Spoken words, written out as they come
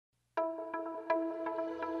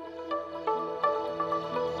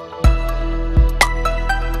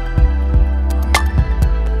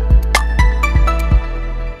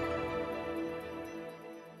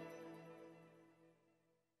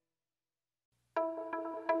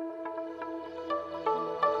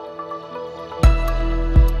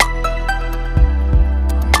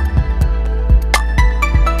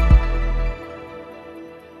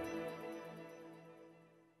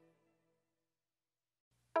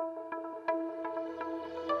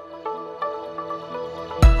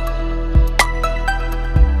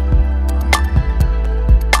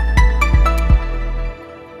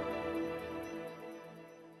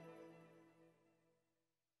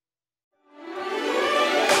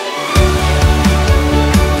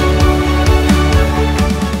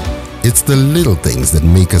the little things that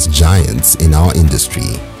make us giants in our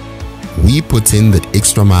industry. We put in that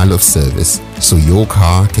extra mile of service so your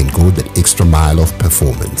car can go that extra mile of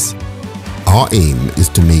performance. Our aim is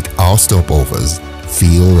to make our stopovers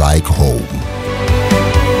feel like home.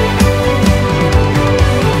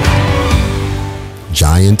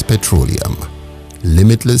 Giant Petroleum.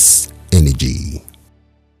 Limitless energy.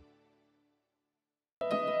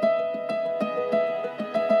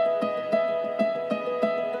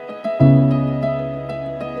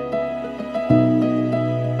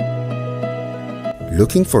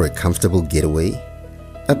 Looking for a comfortable getaway?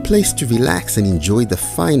 A place to relax and enjoy the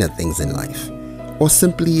finer things in life? Or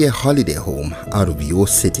simply a holiday home out of your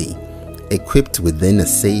city, equipped within a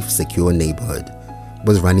safe, secure neighborhood,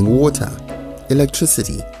 with running water,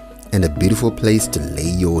 electricity, and a beautiful place to lay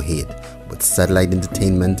your head with satellite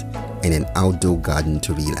entertainment and an outdoor garden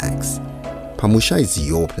to relax? Phamusha is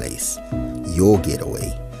your place, your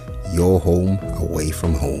getaway, your home away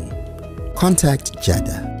from home. Contact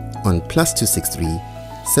Jada on +263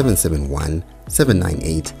 771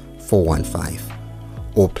 798 415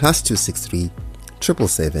 or +263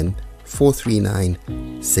 777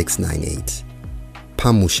 439 698.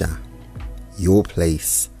 Phamusha, your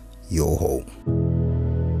place, your home.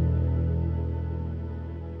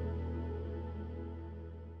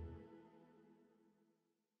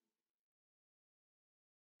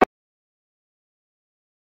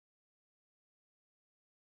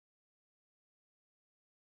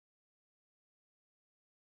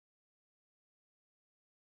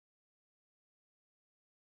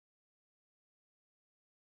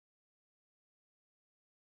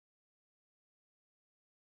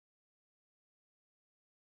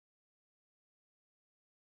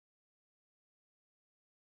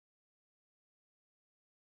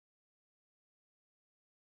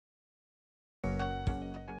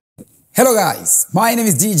 Hello guys, my name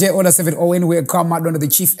is DJ Ola 7 Owen. Welcome under the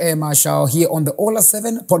Chief Air Marshal here on the Ola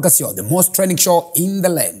 7 podcast show, the most trending show in the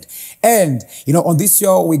land. And, on this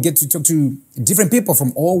show, we get to talk to different people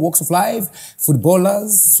from all walks of life,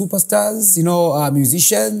 footballers, superstars,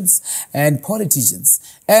 musicians, and politicians.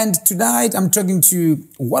 And tonight, I'm talking to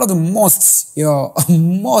one of the most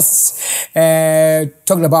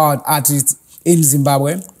talked about artists in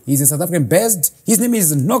Zimbabwe. He's a South African based. His name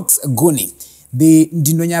is NOX Finally, the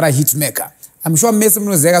Ndinonyara hitmaker. I'm sure mese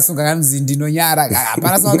mnozeka songa kanzi Ndinonyara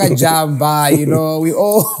apana songa jamba, we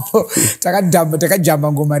all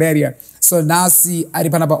takajamba ngoma area. So nasi ari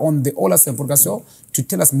panapa on the Ola 7 podcast show to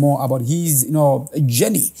tell us more about his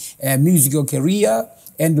journey, musical career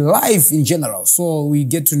and life in general. So we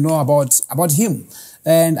get to know about him.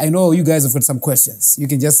 And I know you guys have got some questions. You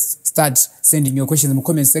can just start sending your questions in the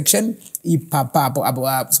comment section. And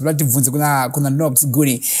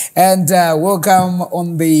welcome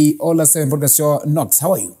on the Ola 7 podcast show, Nox.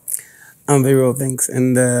 How are you? I'm very well, thanks.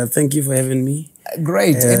 And thank you for having me.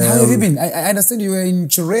 Great. And how have you been? I understand you were in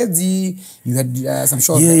Chirezi. You had some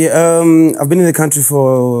shows. Yeah. I've been in the country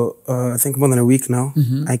for, I think, more than a week now.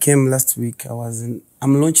 Mm-hmm. I came last week.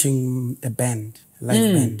 I'm launching a band, a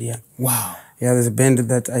live band, yeah. Wow. Yeah, there's a band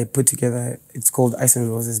that I put together. It's called Ice and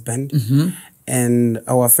Roses Band. Mm-hmm. And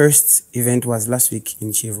our first event was last week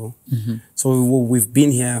in Chivo. Mm-hmm. So we've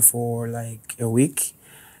been here for like a week.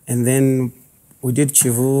 And then we did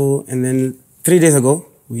Chivo. And then 3 days ago,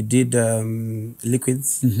 we did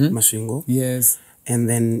Liquids, Maswingo. Yes. And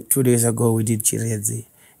then 2 days ago, we did Chirezi.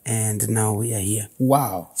 And now we are here.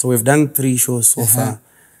 Wow. So we've done 3 shows so far.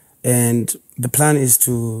 And the plan is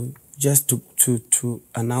to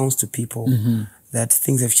announce to people that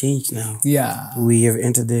things have changed now. Yeah. We have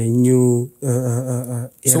entered a new era.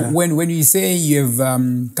 So when you say you have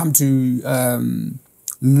come to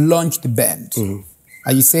launch the band,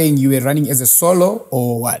 are you saying you were running as a solo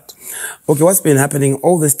or what? Okay, what's been happening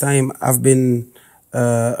all this time, I've been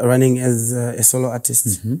running as a solo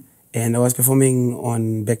artist and I was performing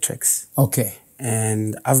on backtracks. Okay.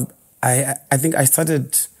 And I think I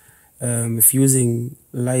started fusing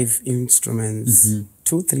live instruments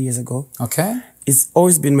 2-3 years ago. Okay. It's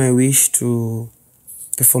always been my wish to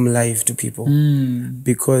perform live to people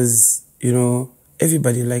because,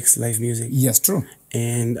 everybody likes live music. Yes, true.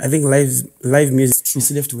 And I think live music, you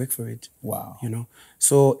still have to work for it. Wow.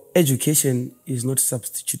 So education is not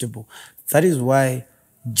substitutable. That is why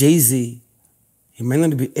Jay-Z, he might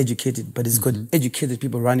not be educated, but he's got educated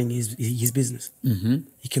people running his business.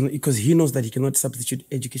 Because he knows that he cannot substitute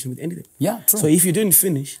education with anything. Yeah, true. So if you didn't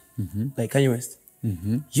finish, like Kanye West,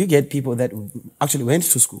 you get people that actually went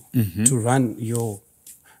to school to run your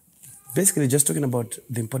basically just talking about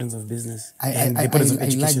the importance of business I the importance of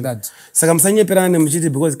education. I like that. Saka msanyeperane muchiti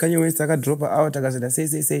because Kanye West drop out akasida say.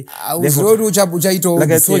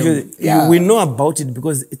 Like I told you, we know about it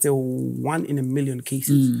because it's a 1 in a million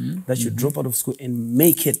cases that you drop out of school and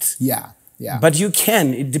make it. Yeah. But you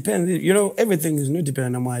can. It depends. You know, everything is not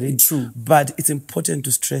dependent on money. True. But it's important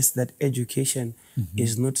to stress that education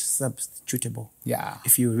is not substitutable. Yeah.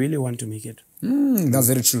 If you really want to make it. That's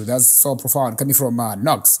very true. That's so profound. Coming from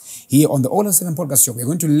NOX here on the All on 7 podcast show. We're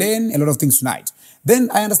going to learn a lot of things tonight. Then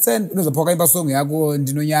I understand, you know, the poka song yako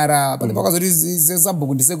ndinonyara, but the poka is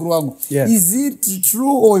sabhuku ndisekuru wangu. Is it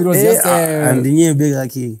true or it was just and the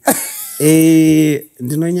big king.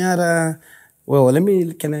 Ndinonyara. Well,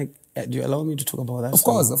 do you allow me to talk about that? Of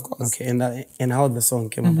course. Okay, and how the song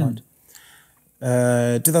came about.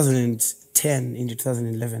 2010 into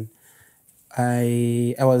 2011.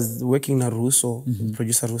 I was working na Russo,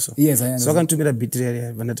 producer Russo. Yes, I understand. So I can to me a bit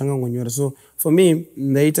area. So for me,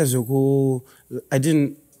 I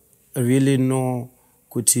didn't really know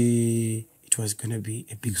kuti it was gonna be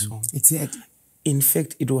a big song. Exactly. In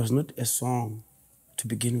fact, it was not a song to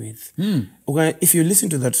begin with. Okay, if you listen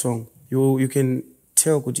to that song, you can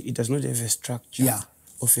tell kuti it does not have a structure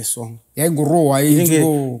of a song. Yeah,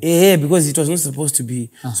 because it was not supposed to be.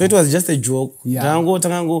 So it was just a joke.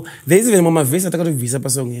 There is even mama visa visa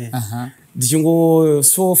song here.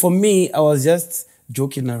 So for me, I was just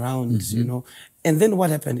joking around, you know. And then what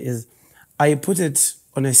happened is I put it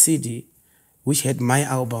on a CD which had my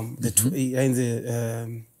album, in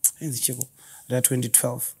the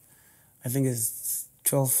 2012. I think it's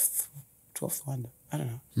 12th wonder. I don't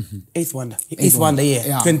know. 8th wonder. 8th wonder,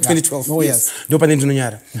 yeah. 2012. Oh, yes.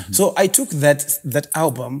 So I took that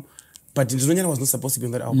album, but Ndinonyara was not supposed to be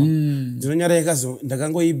on that album. Ndinonyara yakazo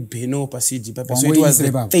ndakango ibeno pa CD. So it was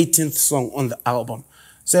the 13th song on the album.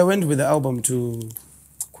 So I went with the album to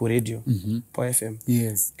radio, po FM.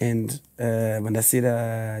 Yes. And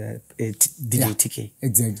mandasira DJ TK.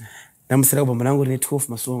 Exactly. Namusira album nango ne 12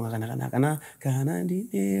 masonga kana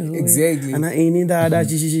ndine. Exactly. Ana ini ndada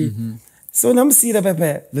chichichi. So namusira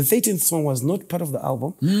pepe, the 13th song was not part of the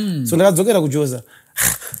album. So ndakadzokera kujoza.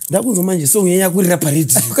 Ndakunzo manje song yenya kurira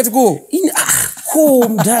parity. Kati ko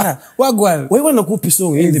mdara. Wagwal. Waiwana kupi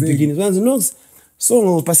song in the beginning. So NOX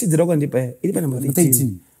song pasidi rako ndipa ilipa number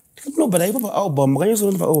 13. No, but I have an album. Can you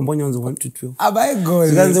say that album? 1 to 12.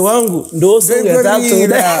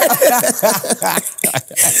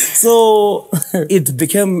 So it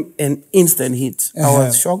became an instant hit. I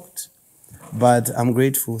was shocked, but I'm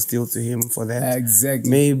grateful still to him for that.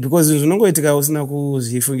 Exactly. Because and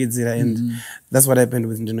that's what happened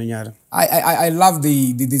with Ndinonyara. I love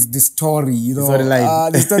the story, you know.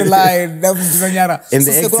 The storyline. And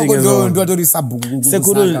the acting as well.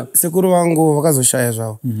 Sekuru wangu wakazoshaya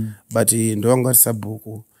zao. But ndo wangu ati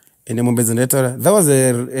sabuku. Ende mumbezi letter. That was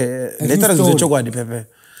a letter zizochokwadi pepe.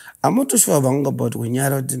 I'm not too sure about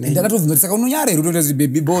Kunyara.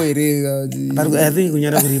 Baby boy. But I think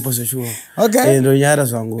Kunyara was sure. Okay. And Kunyara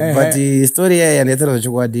song. But the story and letter of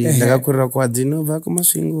Chokwadi. Nakakura kwa dino vakuma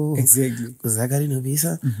swingo. Exactly. Kuzakari no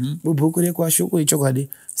visa. Mubukure kwa shuku Chokwadi.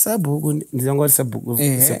 Sabuku nizangwa sabuku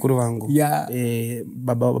sekuru wangu.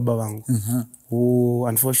 Baba wangu. Who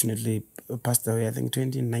unfortunately passed away, I think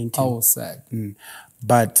 2019. Oh, sad.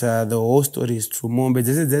 But the whole story is true. But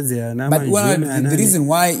the reason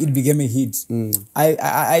why it became a hit,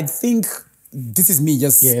 I think this is me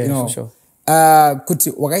just, you know. For sure. A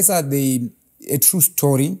true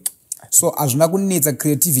story. So as nakunetsa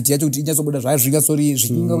creativity yacho kuti inyasoboda zvazvinga story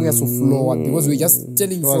zvinga so flow because we're just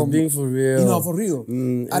telling from being for real. You know, for real.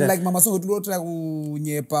 And like mama song totira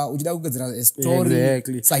kunyepa uchida kugadzira a story.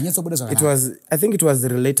 Exactly. So inyasoboda zvaka. I think it was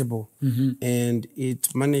relatable and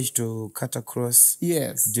it managed to cut across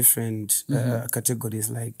different categories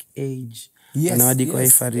like age.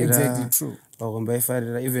 Exactly true.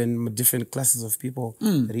 Even different classes of people,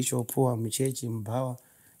 rich or poor, mchechi, mbawa.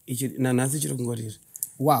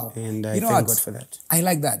 Wow. And I thank God for that. I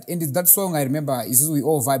like that. And that song, I remember, we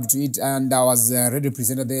all vibed to it. And I was radio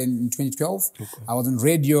presenter then in 2012. Okay. I was on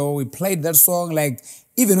radio. We played that song. Like,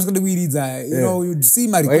 even when we read that, you know, you'd see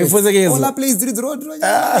my request. Ola plays the road.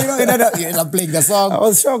 And I'm playing the song. I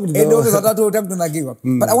was shocked, though.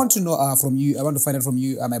 But I want to know from you, I want to find out from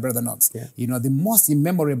you, my brother NOX. You know, the most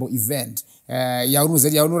memorable event of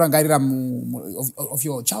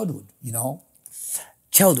your childhood, you know?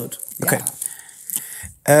 Childhood? Okay.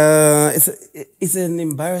 It's an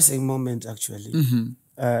embarrassing moment actually.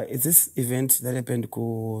 It's this event that happened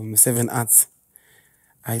to 7 Arts.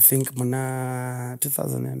 I think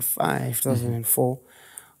 2005, 2004.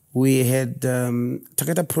 We had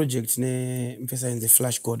Takata project in the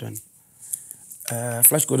Flash Gordon.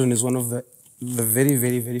 Flash Gordon is one of the very,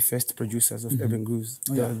 very, very first producers of urban grooves,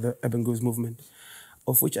 the urban grooves movement,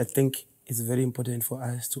 of which I think it's very important for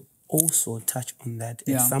us to also touch on that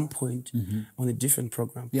at some point on a different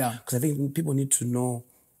program. Yeah. Because I think people need to know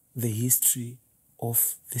the history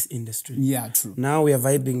of this industry. Yeah, true. Now we are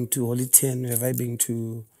vibing to Holy 10, we are vibing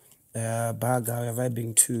to Baga, we are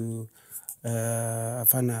vibing to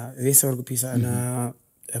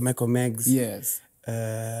Michael Meggs. Yes.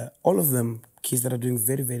 All of them kids that are doing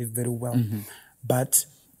very, very, very well. But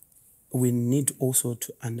we need also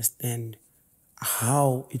to understand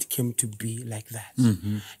how it came to be like that.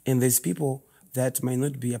 And there's people that might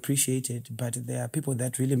not be appreciated, but there are people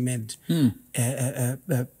that really made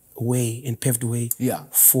a way and paved way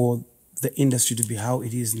for the industry to be how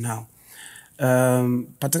it is now.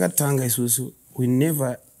 Patakatanga isusu, we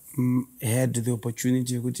never had the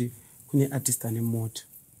opportunity to kune artist anymore.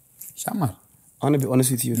 Shamar. I want to be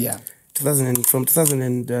honest with you. Yeah. From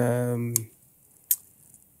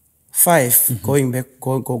 2005 going back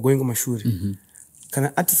going kumashuri.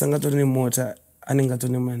 Kana artist angatori ne mota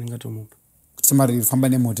anengatori mani ngatomupa.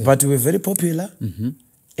 But we were very popular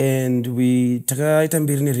and we takaita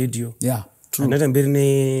mbiri ne radio. Yeah. True. Another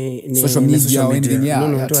social media or anything. Yeah.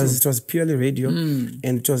 No, it was purely radio and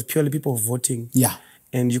it was purely people voting. Yeah.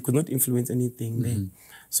 And you could not influence anything there.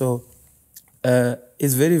 So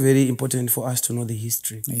it's very, very important for us to know the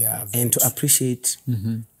history and to appreciate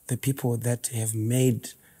the people that have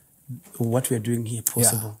made what we are doing here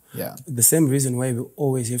possible. Yeah. The same reason why we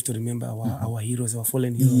always have to remember our heroes, our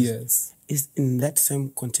fallen heroes. Yes. Is in that same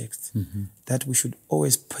context that we should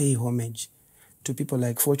always pay homage to people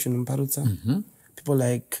like Fortune Mparutsa, people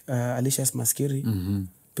like Alicia Maskiri,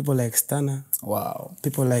 people like Stana,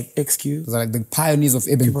 people like XQ. Those are like the pioneers of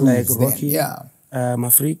urban people like Rocky,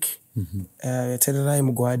 Mafrik, Tererai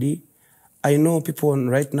Mugwadi. I know people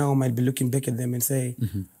right now might be looking back at them and say,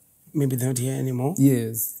 maybe they're not here anymore.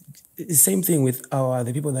 Yes. It's the same thing with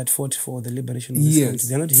the people that fought for the liberation of this country.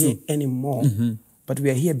 They're not here anymore, but we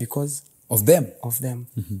are here because of them.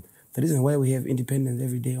 The reason why we have independence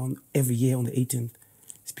every year on the 18th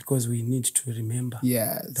is because we need to remember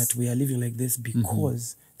that we are living like this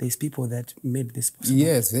because there's people that made this possible.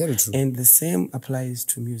 Yes, very true. And the same applies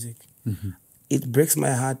to music. It breaks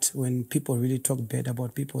my heart when people really talk bad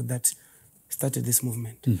about people that started this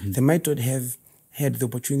movement. They might not have had the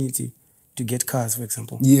opportunity to get cars, for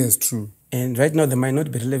example. Yes, true. And right now they might not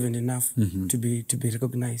be relevant enough to be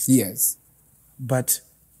recognized. Yes. But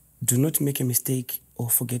do not make a mistake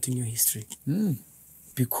of forgetting your history.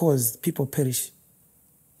 Because people perish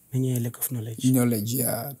when you have lack of knowledge. Knowledge,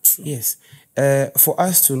 yeah, true. Yes. For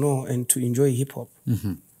us to know and to enjoy hip-hop,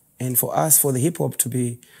 and for hip hop to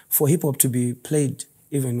be played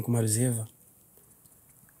even in Kumaruzeva.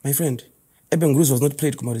 My friend, urban grooves was not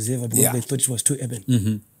played Kumaruzeva because they thought it was too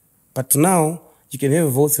urban. But now you can hear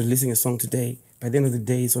Volts releasing a song today. By the end of the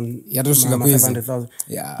day, it's on 500,000.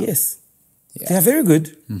 Yes. They are very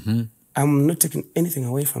good. I'm not taking anything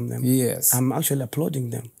away from them. Yes. I'm actually applauding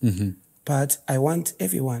them. But I want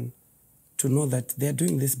everyone to know that they're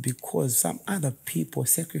doing this because some other people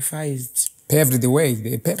sacrificed. Paved the way.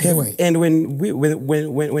 They paved the way. And when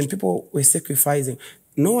people were sacrificing,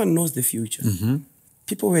 no one knows the future.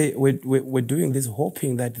 People were doing this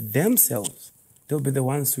hoping that themselves, they'll be the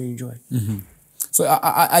ones to enjoy. So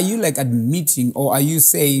are you like admitting, or are you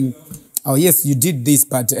saying, oh yes, you did this,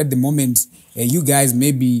 but at the moment, you guys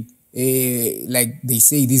maybe, like they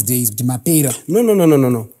say these days,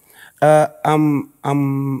 No.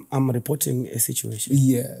 I'm reporting a situation.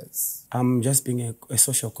 Yes. I'm just being a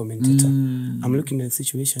social commentator. I'm looking at the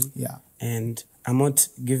situation. And I'm not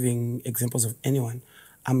giving examples of anyone.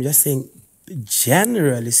 I'm just saying,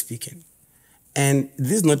 generally speaking, and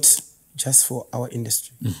this is not just for our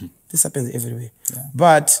industry. This happens everywhere.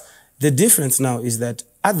 But the difference now is that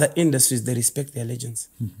other industries, they respect their legends.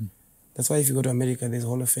 That's why if you go to America, there's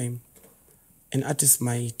Hall of Fame. An artist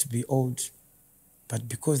might be old, but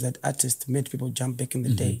because that artist made people jump back in the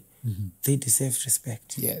day, they deserve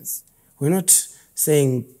respect. Yes. We're not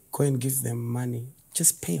saying go and give them money.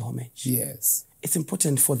 Just pay homage. Yes. It's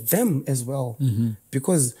important for them as well.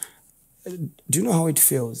 Because do you know how it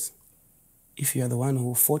feels if you are the one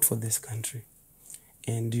who fought for this country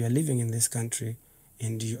and you are living in this country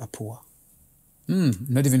and you are poor?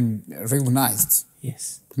 Not even recognized.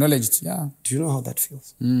 Yes. Acknowledged, yeah. Do you know how that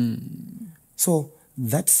feels? So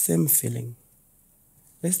that same feeling,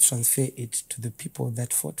 let's transfer it to the people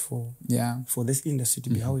that fought for this industry to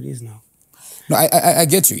be how it is now. No, I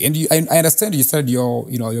get you, and I understand you started your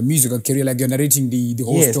your musical career, like you're narrating the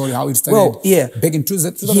whole story, how it started. Well, yeah. Back in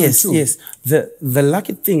 2002. Yes. The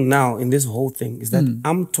lucky thing now in this whole thing is that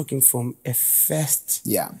I'm talking from a first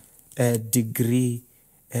degree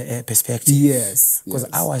perspective. Yes, because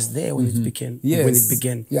I was there when it began. Yes. When it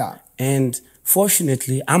began. Yeah. And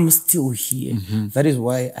fortunately, I'm still here. That is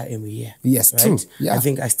why I am here. Yes, right? true. Yeah. I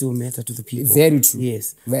think I still matter to the people. Very true.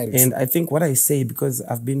 Yes. Very and I think what I say, because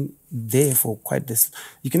I've been there for quite this,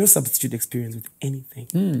 you cannot substitute experience with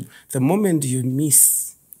anything. The moment you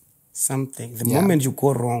miss something, the moment you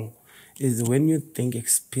go wrong, is when you think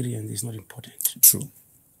experience is not important. True.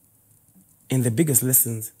 And the biggest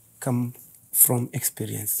lessons come from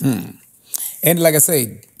experience. And like I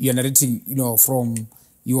said, you're narrating, from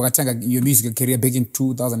your musical career back in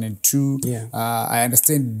 2002. Yeah. I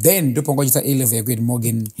understand then Dopongo A-level with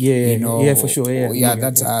Morgan. Yeah, for sure. Yeah,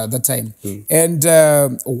 that time. And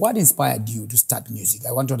what inspired you to start music?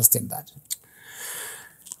 I want to understand that.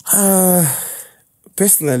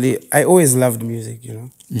 Personally, I always loved music,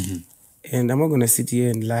 And I'm not going to sit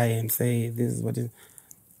here and lie and say this is what it is.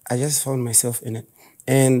 I just found myself in it.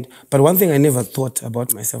 But one thing I never thought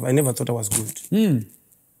about myself, I never thought I was good.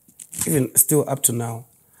 Even still up to now,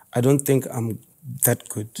 I don't think I'm that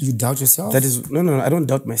good. You doubt yourself? That is no, I don't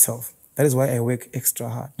doubt myself. That is why I work extra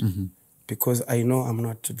hard. Because I know I'm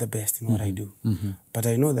not the best in what I do. But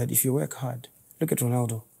I know that if you work hard, look at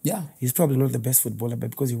Ronaldo. Yeah. He's probably not the best footballer, but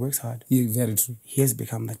because he works hard, Very true. he has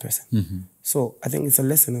become that person. So I think it's a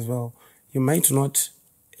lesson as well. You might not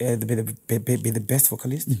be the best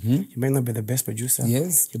vocalist. You might not be the best producer.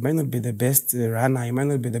 Yes. You might not be the best runner. You might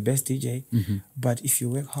not be the best DJ. But if you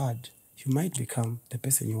work hard, you might become the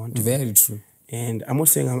person you want to be. Very true. And I'm not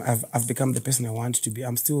saying I've become the person I want to be.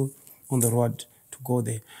 I'm still on the road to go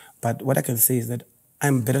there. But what I can say is that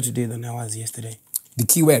I'm better today than I was yesterday. The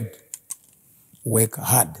key word, work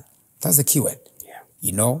hard. That's the key word.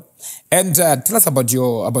 Yeah. And tell us about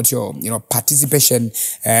your participation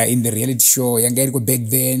in the reality show back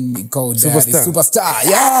then called Superstar.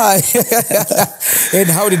 Yeah. And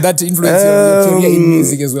how did that influence your career in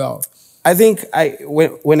music as well? I think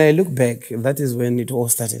when I look back, that is when it all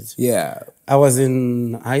started. Yeah. I was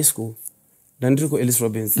in high school. Dandriko Ellis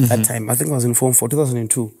Robbins that time. I think I was in Form 4,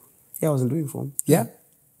 2002. Yeah, I wasn't doing Form. Yeah?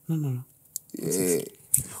 No.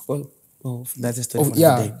 Well, that's a story for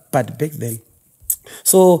another day. But back then,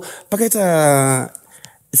 so Paketa,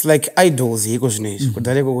 it's like idols, in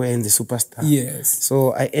the Superstar. Yes.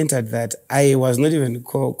 So I entered that. I was not even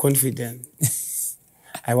confident.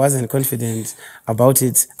 I wasn't confident about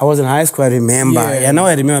it. I was in high school, I remember. Yeah, now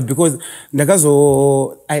I remember because that's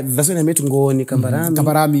when I met Ngoni, Kambarami.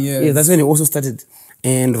 Kambarami, yes. Yeah, that's when it also started.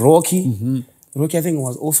 And Rocky. Rocky, I think,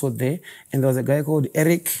 was also there. And there was a guy called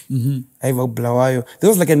Eric. Ivo Blawayo. There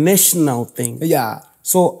was like a national thing. Yeah.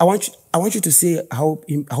 So I want you to see how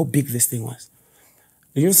big this thing was.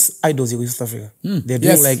 You know, idols in South Africa. They're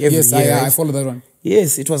doing like every year. I follow that one.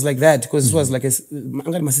 Yes, it was like that because it was like a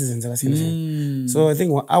season. So I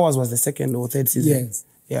think ours was the second or third season. Yes.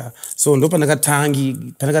 Yeah. So ndo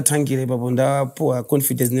panakatangi le babo ndapo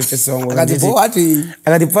confidence ne pesa wangu. Akatipo ati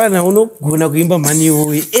akatipana unogona kuimba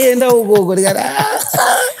maniwo. Enda ugogo ndikati.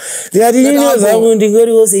 Ndikati nyinyo zangu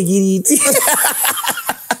ndingori security.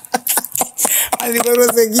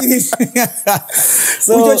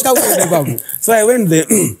 So I went there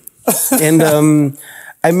and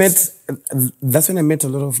that's when I met a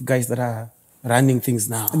lot of guys that are running things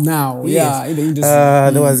now. Yeah, in the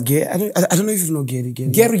industry. There was Gary. I don't know if you know Gary.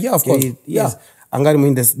 Gary, yeah, of course. Yes.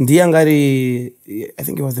 Angari, I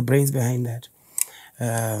think it was the brains behind that.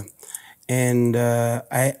 And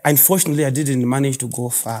I unfortunately I didn't manage to go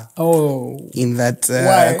far. In that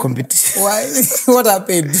competition. Why? What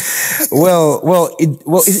happened? Well,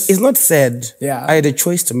 it's not sad. Yeah. I had a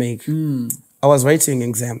choice to make. I was writing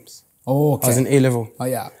exams. Okay. I was in A level. Oh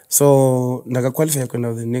yeah. So naga qualify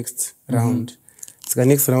kwenda the next round. The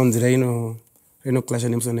next round, clash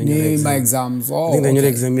names on my exams. I think the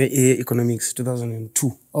exam economics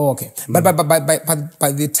 2002. Oh, okay. But by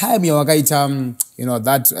the time you were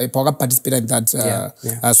that participated in that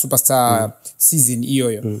Superstar season,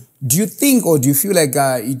 do you think or do you feel like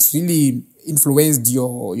it really influenced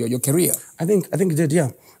your career? I think it did, yeah.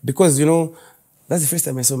 Because that's the first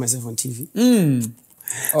time I saw myself on TV.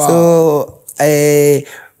 Wow. So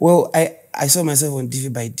I saw myself on TV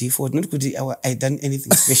by default. Not because I done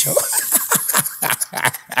anything special.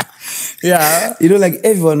 Yeah. Like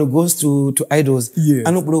everyone who goes to idols, I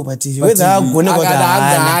don't go to TV. Whether I'm going to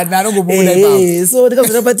so they come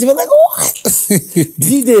to TV, I'm like, oh,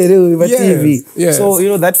 TV. Yes.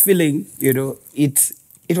 So, that feeling,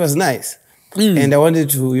 it was nice. And I wanted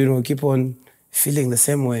to, keep on feeling the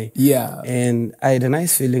same way. Yeah. And I had a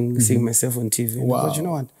nice feeling seeing myself on TV. And I thought, you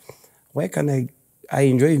know what? Why can't I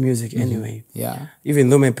enjoy music anyway. Yeah. Even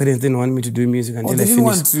though my parents didn't want me to do music until they I didn't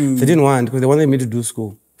finished. want to. They didn't want, because they wanted me to do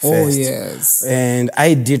school first. Oh, yes. And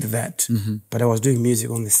I did that. But I was doing music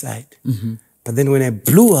on the side. But then when I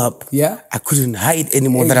blew up, I couldn't hide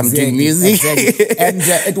anymore that I'm doing music. Exactly. And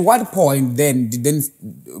at what point then did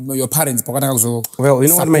your parents? Well, you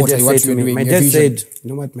know what my dad said to me? My dad said, you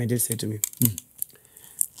know what my dad said to me?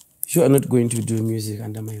 You are not going to do music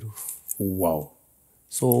under my roof. Wow.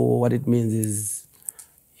 So what it means is,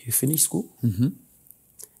 you finish school,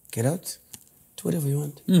 get out, do whatever you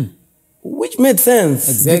want. Which made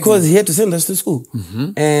sense because he had to send us to school.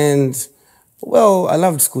 And, well, I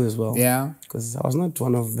loved school as well. Yeah. Because I was not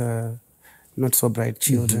one of the not so bright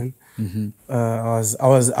children. I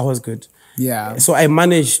was good. Yeah. So I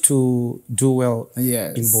managed to do well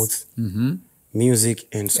Yes. in both music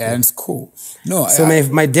and school. And school. No. So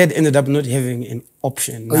my dad ended up not having an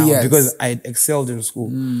option now because I excelled in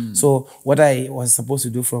school. So what I was supposed to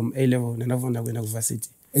do from A-level, and I went to university.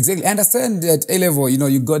 Exactly. I understand at A-level,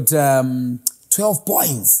 you got 12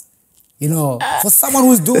 points. For someone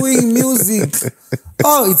who's doing music.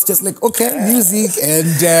 Oh, it's just like, okay, music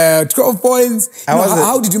and 12 points.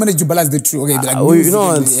 How did you manage to balance the two? Okay, like music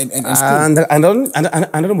and school. I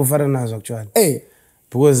don't know actually. Hey.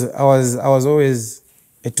 Because I was always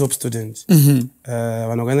a top student. When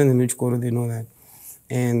I went in the school, they know that.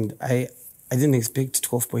 And I didn't expect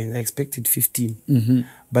 12 points. I expected 15.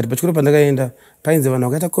 But chikoro pandakaenda painzi vanhu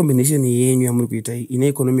vakaita combination yenyu yamuri kuita ine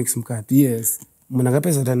economics mukati. Yes. Munhu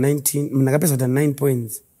akapedza ta 9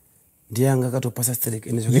 points ndiye anga akatopasa strike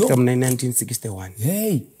ende zvakaita muna 1961.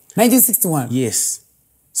 Hey, 1961. Yes.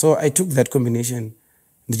 So I took that combination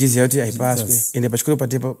ndichiziva kuti aipaswe ende pachikoro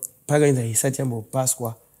patepa pakainzi haisati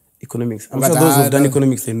yambopaswa economics. I'm sure those who've done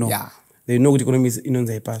economics, they know. Yeah. They know what economics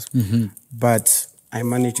inonzi haipaswa. But I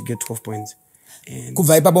managed to get 12 points. And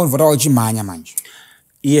kubva ipapo ndivota uchimhanya manje.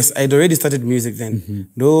 Yes, I'd already started music then.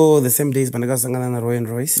 Though the same days pandakasangana na Roy and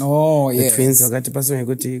Royce. Oh, the yes. twins wakati paso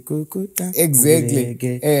yekuti kukuta. Exactly.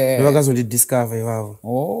 Vakazoti discover ivavo.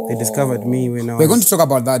 Oh. They discovered me when I was... We're going to talk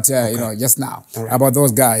about that, just now. Right. About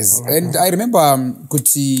those guys. Right. And I remember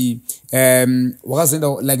kuti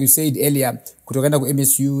like you said earlier, kutokaenda ku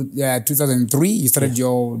MSU 2003 you started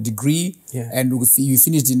your degree and you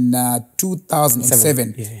finished in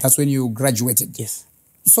 2007. That's when you graduated. Yes.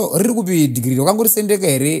 So, degree, and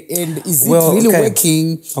is it really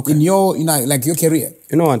working in your, like your career?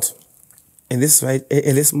 You know what? At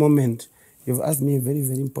this moment, you've asked me a very,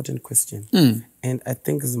 very important question. And I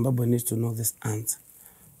think Zimbabwe needs to know this answer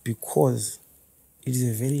because it is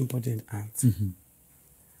a very important answer.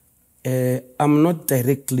 I'm not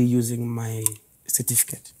directly using my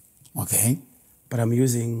certificate. Okay. But I'm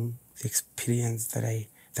using the experience that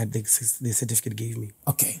the certificate gave me.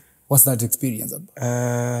 Okay. What's that experience?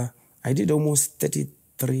 I did almost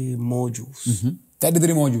 33 modules.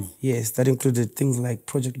 33 modules? Yes, that included things like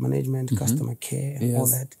project management, customer care, and all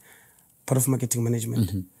that. Part of marketing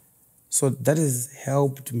management. So that has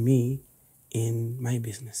helped me in my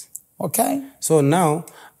business. Okay. So now,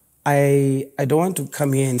 I don't want to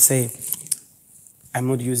come here and say, I'm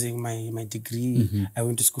not using my degree. I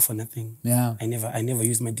went to school for nothing. Yeah. I never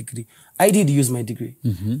used my degree. I did use my degree.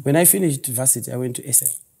 When I finished varsity, I went to SA.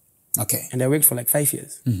 Okay. And I worked for like 5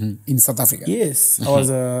 years. In South Africa? Yes. I was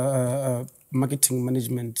a marketing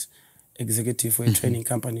management executive for a training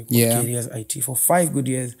company called Careers IT for 5 good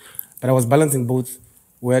years. But I was balancing both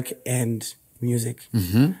work and music.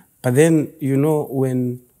 But then,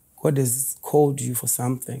 when God has called you for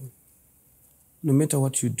something, no matter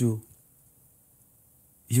what you do,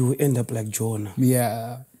 you will end up like Jonah.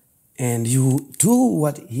 Yeah. And you do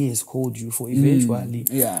what he has called you for eventually.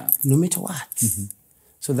 No matter what.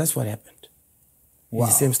 So that's what happened. Wow.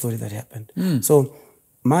 It's the same story that happened. So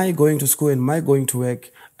my going to school and my going to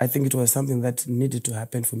work, I think it was something that needed to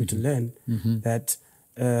happen for me to learn that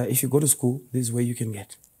if you go to school, this is where you can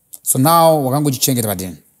get. So now,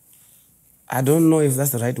 wakangochichengeta. I don't know if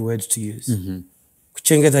that's the right word to use.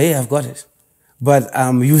 Kuchengeta, hey, I've got it. But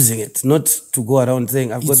I'm using it, not to go around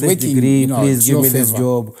saying, I've got this degree, please give me this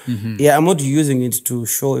job. Yeah, I'm not using it to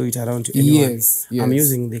show it around to anyone. Yes. I'm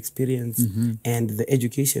using the experience and the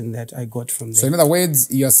education that I got from there. So in other words,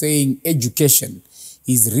 you're saying education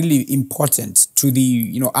is really important to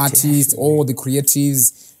the, artists or the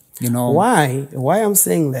creatives, Why I'm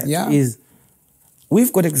saying that is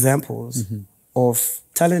we've got examples of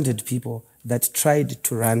talented people that tried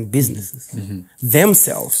to run businesses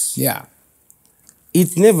themselves. Yeah.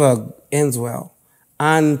 It never ends well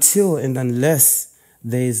until and unless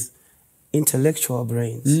there's intellectual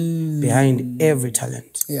brains behind every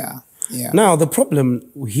talent. Yeah. Yeah. Now, the problem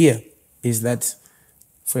here is that,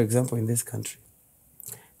 for example, in this country,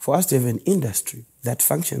 for us to have an industry that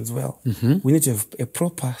functions well, we need to have a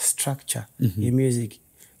proper structure in music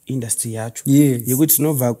industry yacho. Yes. Yekuti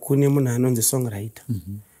nova kune munhu anonzi songwriter,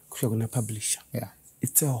 kusvika kuna publisher. Yeah.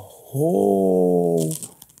 It's a whole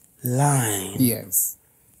line. Yes.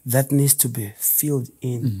 That needs to be filled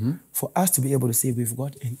in for us to be able to say we've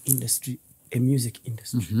got an industry, a music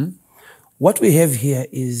industry. What we have here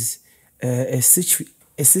is a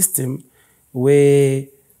system where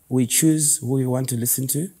we choose who we want to listen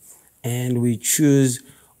to and we choose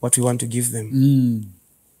what we want to give them.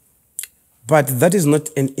 But that is not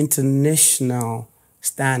an international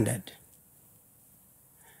standard.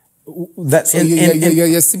 So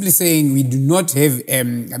you're simply saying we do not have,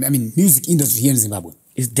 music industry here in Zimbabwe.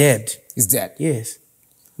 It's dead. It's dead. Yes.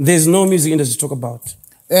 There's no music industry to talk about.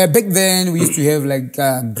 Back then, we used to have like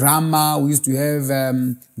grammar. We used to have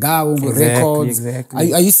records.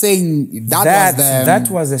 Exactly. Are you saying that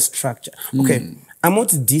was a structure? Okay, I'm not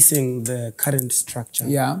dissing the current structure.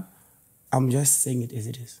 Yeah. I'm just saying it as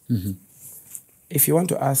it is. If you want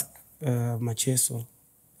to ask Macheso,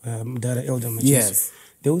 Mdara Elder Macheso, yes,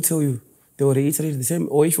 they will tell you, they will reiterate the same.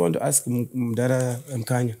 Or if you want to ask Mdara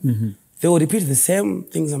Mkanya, they will repeat the same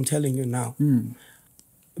things I'm telling you now.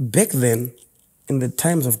 Back then, in the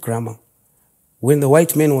times of grammar, when the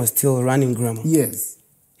white man was still running grammar, yes,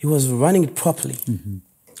 he was running it properly.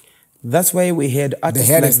 That's why we had artists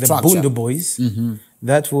like the Bundu Boys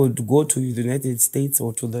that would go to the United States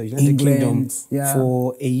or to the United Kingdom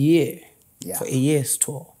for a year, for a year's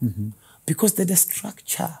tour, because they're the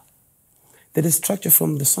structure. They're the structure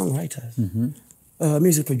from the songwriters,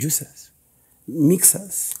 music producers,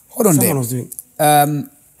 mixers. Hold on, someone was doing.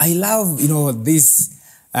 I love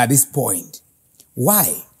this point.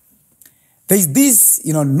 Why? There's this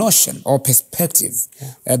notion or perspective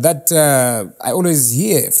that I always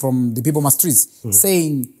hear from the people on my streets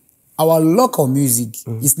saying our local music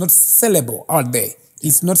is not sellable out there.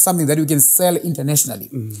 It's not something that we can sell internationally.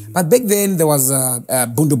 But back then there was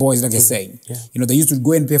Bundu Boys, like you're saying. They used to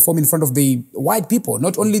go and perform in front of the white people,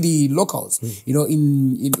 not only the locals.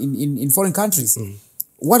 In foreign countries.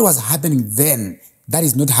 What was happening then that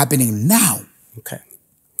is not happening now? Okay.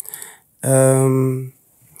 I'm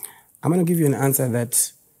going to give you an answer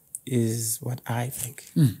that is what I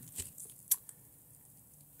think.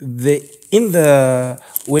 When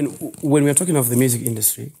we're talking of the music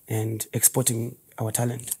industry and exporting our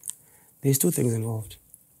talent, there's two things involved.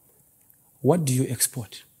 What do you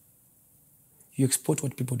export? You export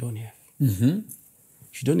what people don't have. You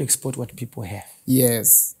don't export what people have.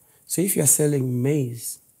 Yes. So if you're selling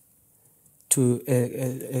maize to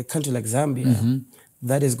a country like Zambia,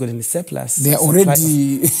 that is good in the surplus. They're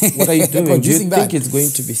already what are you doing? Do you think that? it's going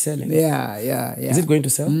to be selling? Yeah. Is it going to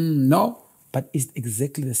sell? No. But it's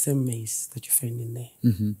exactly the same maize that you find in there.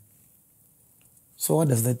 So what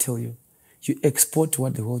does that tell you? You export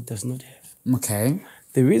what the world does not have. Okay.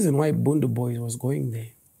 The reason why Bundu Boys was going there,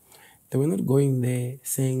 they were not going there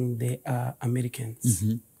saying they are Americans.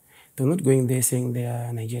 They were not going there saying they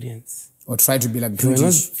are Nigerians. Or try to be like British. They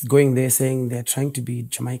were not going there saying they're trying to be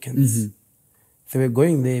Jamaicans. They were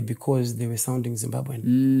going there because they were sounding Zimbabwean.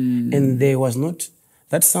 And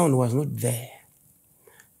that sound was not there.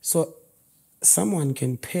 So someone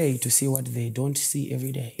can pay to see what they don't see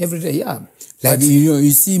every day. Every day, yeah. Like,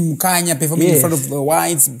 you see Mukanya performing in front of the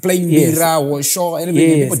whites, playing Mira or Shaw, and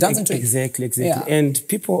people dancing to it. Exactly. Yeah. And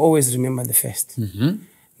people always remember the first.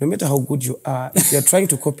 No matter how good you are, if you're trying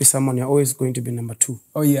to copy someone, you're always going to be number 2.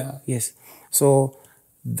 Oh, yeah. Yes. So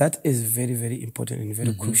that is very, very important and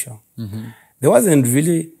very crucial. There wasn't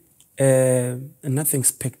really nothing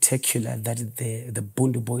spectacular that the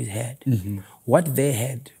Bundu Boys had. What they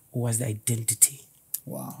had was the identity.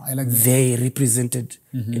 Wow, I like that. They represented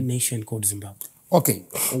a nation called Zimbabwe. Okay,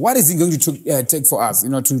 what is it going to take for us,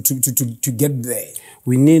 to get there?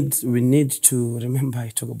 We need to remember. I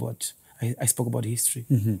spoke about history.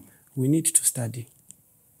 We need to study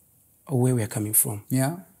where we are coming from,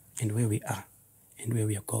 and where we are, and where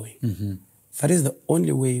we are going. That is the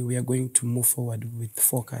only way we are going to move forward with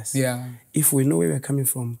focus. If we know where we are coming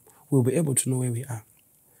from, we'll be able to know where we are.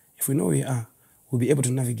 If we know where we are, we'll be able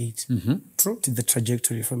to navigate to the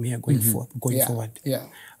trajectory from here going forward.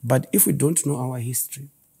 But if we don't know our history,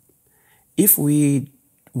 if we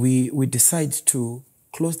decide to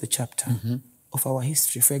close the chapter of our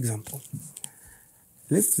history, for example,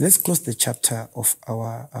 let's close the chapter of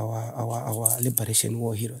our liberation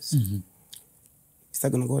war heroes. Is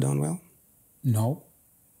that going to go down well? No.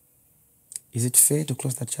 Is it fair to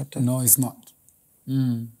close that chapter? No, it's not.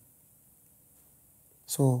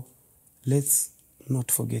 So let's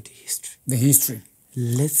not forget history. The history.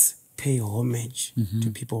 Let's pay homage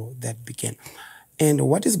to people that began. And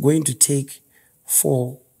what is going to take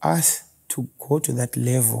for us to go to that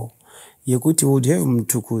level, Yekuti would have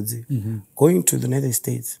Mtukudzi going to the United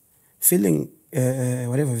States, filling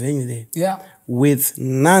whatever venue there, with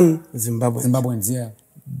non-Zimbabweans. Yeah.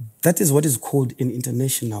 That is what is called an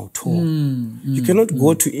international tour. You cannot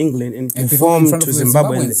go to England and perform to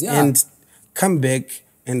Zimbabweans and come back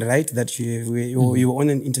and write that you were on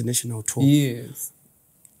an international tour. Yes.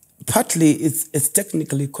 Partly, it's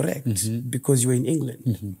technically correct because you're in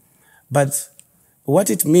England. But what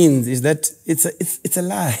it means is that it's a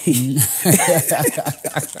lie.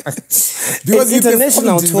 Because an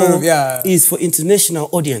international tour is for international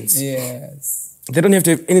audience. Yes. They don't have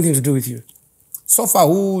to have anything to do with you. So far,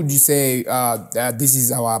 who would you say this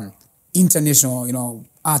is our international,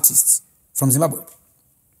 artists from Zimbabwe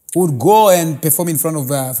who would go and perform in front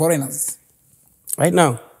of foreigners? Right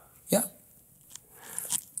now? Yeah.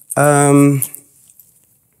 I'm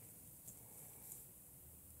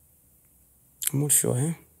not sure,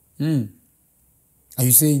 eh? Are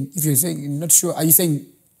you saying, if you're saying not sure, are you saying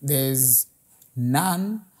there's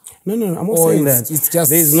none? No, I'm not saying that. It's just...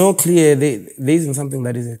 There's no clear, there isn't something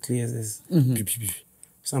that is as clear as this.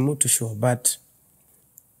 So I'm not too sure. But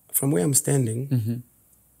from where I'm standing,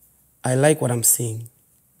 I like what I'm seeing.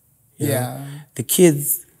 You know? The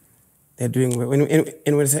kids, they're doing well.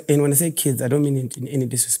 When I say kids, I don't mean it in any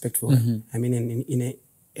disrespectful way. I mean in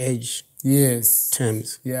age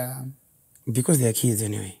terms. Yeah. Because they are kids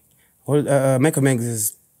anyway. Michael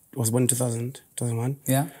Meggs was born in 2001.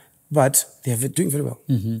 Yeah. But they are doing very well.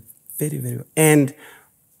 Very, very well. And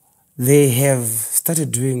they have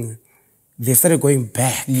started going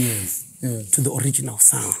back to the original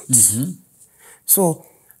sound. So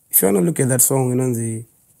if you want to look at that song,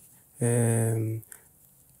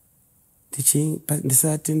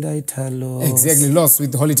 exactly, Lost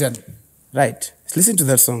with Holyton. Right. Listen to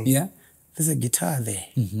that song. Yeah. There's a guitar there.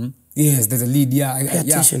 Yes, there's a lead. Yeah. Pay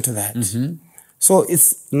attention to that. So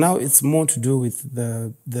it's more to do with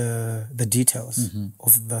the details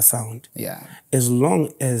of the sound. Yeah. As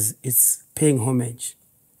long as it's paying homage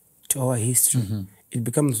to our history, it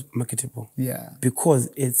becomes marketable. Yeah. Because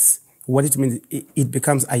it's what it means. It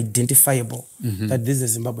becomes identifiable that this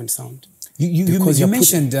is a Zimbabwean sound. You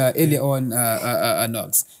mentioned earlier on,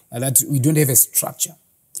 Nox, that we don't have a structure.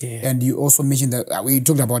 Yeah. And you also mentioned that we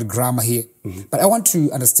talked about grammar here. But I want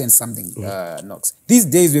to understand something, Nox. These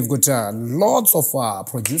days we've got lots of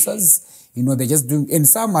producers, they're just doing, and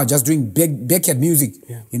some are just doing backyard music,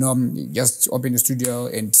 just open the studio.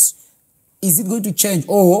 And is it going to change?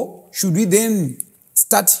 Or should we then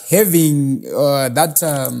start having that,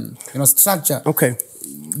 structure? Okay.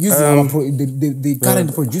 Using the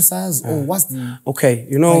current producers, or what's the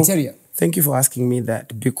criteria? Thank you for asking me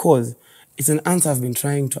that, because it's an answer I've been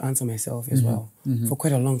trying to answer myself as well for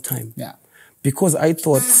quite a long time. Yeah. Because I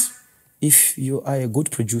thought if you are a good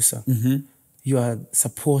producer, you are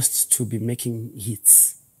supposed to be making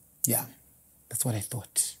hits. Yeah. That's what I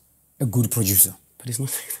thought. A good producer. But it's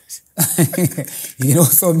not like that. You can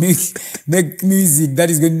also make music that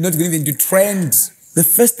is not going into trend. The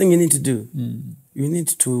first thing you need to do, you need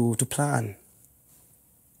to plan.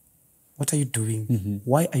 What are you doing?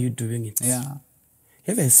 Why are you doing it? Yeah.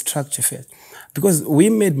 You have a structure first. Because we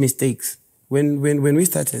made mistakes. When we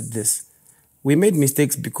started this, we made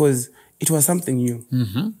mistakes because it was something new.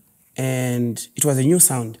 And it was a new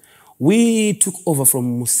sound. We took over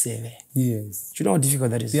from Museve. Yes. Do you know how difficult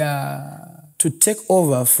that is? Yeah. To take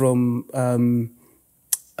over from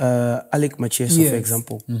Alec Macheso, for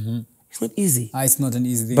example. It's not easy. It's not an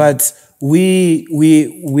easy thing. But we're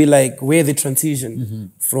the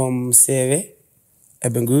transition from Seve,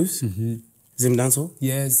 Urban Grooves, Zim Dancehall.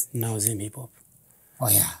 Yes. Now Zim Hip Hop. Oh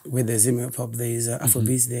yeah. With the Zim Hip Hop, there is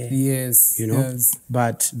Afrobeats there. Yes. Yes.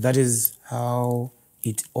 But that is how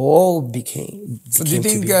it all became. So do you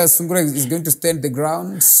think Sungura is going to stand the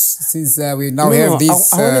ground since we now have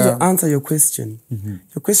this? I wanted to answer your question.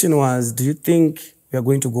 Your question was, do you think we are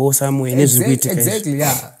going to go somewhere? Exactly,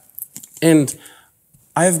 yeah. And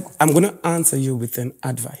I'm going to answer you with an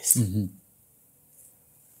advice.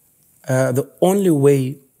 The only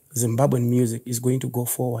way Zimbabwean music is going to go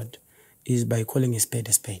forward is by calling a spade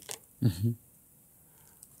a spade.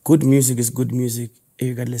 Good music is good music,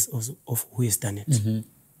 regardless of who has done it.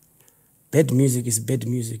 Bad music is bad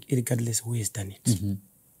music, regardless of who has done it.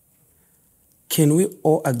 Can we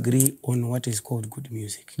all agree on what is called good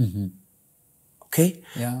music? Okay?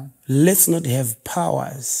 Yeah. Let's not have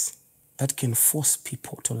powers that can force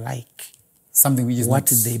people to like something which is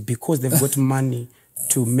because they've got money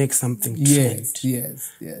to make something trend.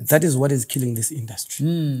 Yes. That is what is killing this industry.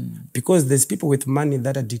 Because there's people with money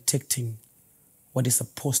that are detecting what is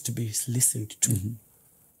supposed to be listened to.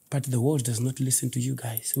 But the world does not listen to you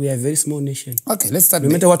guys. We are a very small nation. Okay, let's start. No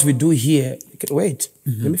matter what we do here, wait,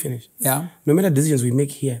 let me finish. Yeah. No matter the decisions we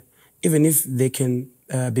make here, even if they can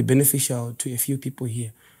be beneficial to a few people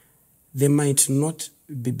here, they might not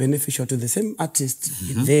be beneficial to the same artist.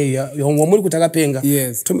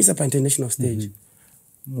 Yes. Tomisa pa international stage.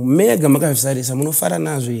 Mega makavisa munofara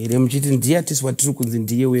nazvo here muchiti ndiye artist watiri kunzi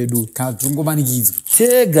ndiye wedu. Kana tungomanikidzwa.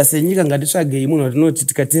 Tega senyika ngatitsvage munhu watinoti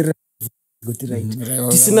tikatera kuti right.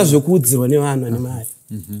 Tisina zvekuudzirwa nevanhu vane mari.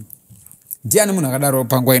 Ndiani munhu akadaro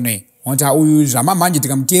panguva inoyi? Wonti uyu zvamamanje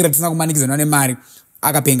tikamutera tisina kumanikidzwa nemari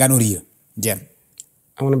akapenga anorira. Ndiani?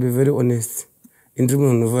 I want to be very honest. Indri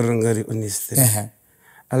munhu unofarangari honest.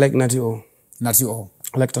 I like Nati O. Nati O.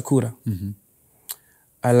 I like Takura.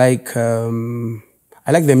 I like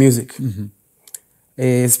their music.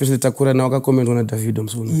 Especially Takura now comment on Davido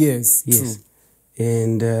Msuna. Yes. True.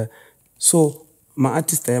 And so my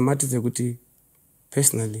artist kuti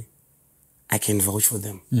personally I can vouch for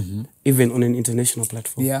them. Even on an international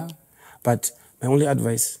platform. Yeah. But my only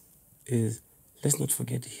advice is let's not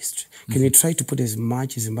forget history. Can we try to put as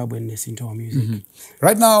much Zimbabweanness into our music?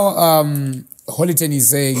 Right now, Holiton is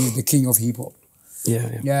saying he's the king of hip hop.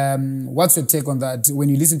 Yeah. What's your take on that when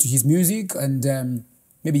you listen to his music and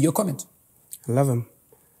maybe your comment? I love him.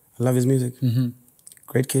 I love his music.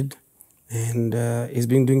 Great kid. And he's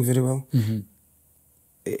been doing very well.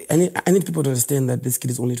 I need people to understand that this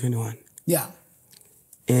kid is only 21. Yeah.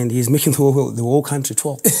 And he's making the whole country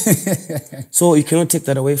talk. So you cannot take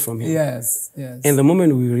that away from him. Yes. And the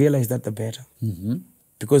moment we realize that, the better.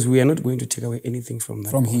 Because we are not going to take away anything from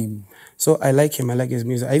that. From him. So I like him. I like his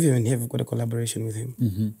music. I even have got a collaboration with him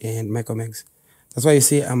and Michael Meggs. That's why you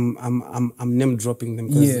see I'm name dropping them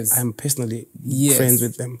because I'm personally friends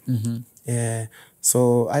with them.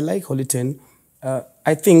 So I like Holiton.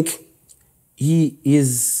 I think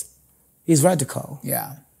he's radical.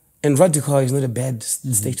 Yeah. And radical is not a bad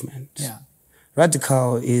statement. Yeah.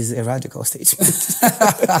 Radical is a radical statement.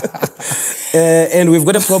 And we've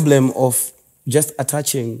got a problem of just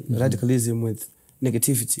attaching radicalism with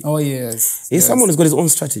negativity. Oh, yes. Someone who's got his own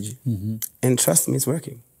strategy. And trust me, it's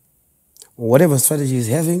working. Whatever strategy he's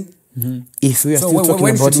having, if we are still talking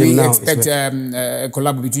about him now. So when should we expect a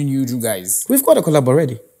collab between you two guys? We've got a collab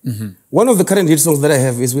already. One of the current hit songs that I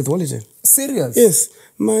have is with Holiton. Serious? Yes.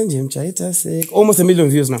 Almost 1 million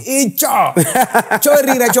views now. But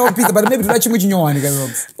maybe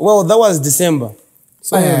well, that was December.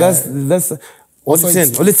 So that's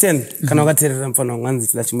Holiton.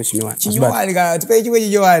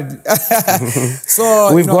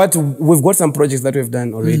 So we've got some projects that we've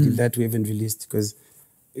done already that we haven't released because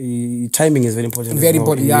timing is very important. Very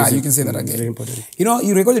important. Yeah, you can say that again. Very important. You know,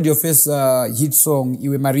 you recorded your first hit song,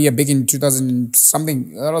 You Were Maria, back in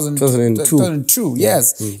 2002.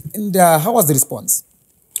 Yes. And how was the response?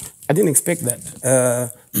 I didn't expect that.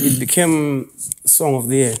 It became Song of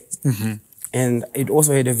the Year. And it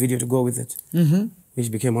also had a video to go with it.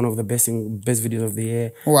 Which became one of the best videos of the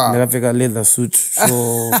year. Wow. Nagapfeka leather suit.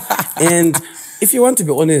 So, and if you want to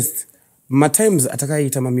be honest, my times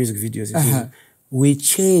atakaita my music videos, we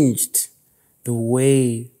changed the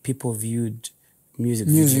way people viewed music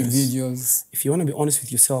videos. If you want to be honest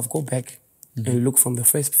with yourself, go back and look from the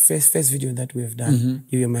first video that we have done,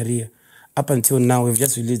 You and Maria. Up until now, we've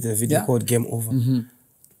just released a video called Game Over.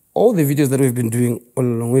 All the videos that we've been doing all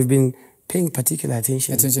along, we've been paying particular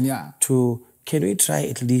attention to, can we try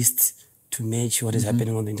at least to match what is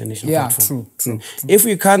happening on the international platform? True. If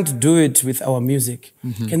we can't do it with our music,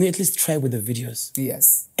 can we at least try with the videos?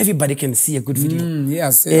 Yes. Everybody can see a good video.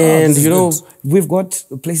 Yes. And you know, we've got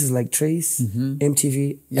places like Trace,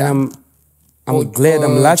 MTV. And I'm glad,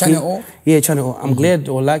 I'm lucky. Channel O? Yeah, Channel O. I'm glad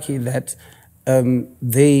or lucky that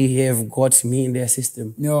they have got me in their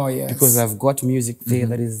system. Oh, yes. Because I've got music there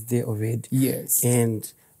that is there already. Yes. And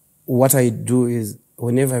what I do is,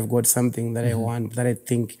 whenever I've got something that I want, that I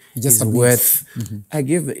think is worth, I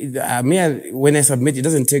give. When I submit, it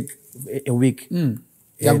doesn't take a week. You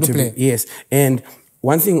have to play. Yes. And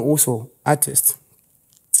one thing also, artists,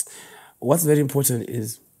 what's very important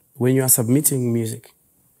is when you are submitting music,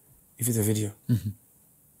 if it's a video,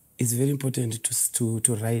 it's very important to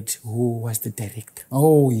write who was the director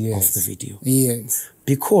of the video. Yes.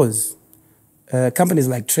 Because companies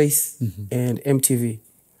like Trace and MTV,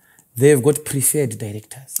 they've got preferred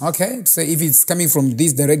directors. Okay, so if it's coming from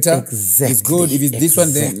this director, it's good. If it's this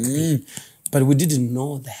one, then... But we didn't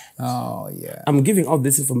know that. Oh, yeah. I'm giving out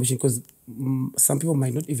this information because some people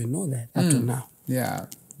might not even know that up to now. Yeah.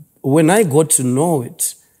 when I got to know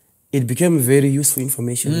it, it became very useful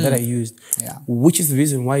information that I used. Yeah. Which is the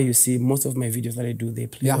reason why you see most of my videos that I do, they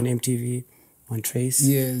play Yeah. on MTV, on Trace,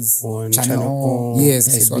 Yes. on Channel Channel O. Yes,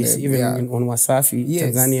 I saw SABC, that. even Yeah. on Wasafi,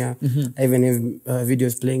 Yes. Tanzania. I even have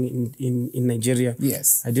videos playing in Nigeria.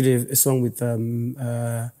 Yes. I did a song with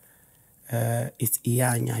it's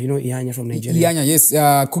Ianya. You know Ianya from Nigeria? Ianya, yes,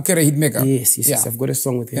 Kukere Hitmaker. Yes. I've got a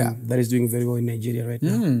song with him that is doing very well in Nigeria right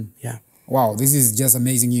now. Yeah. Wow, this is just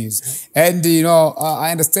amazing news. And, you know,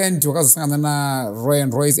 I understand Roy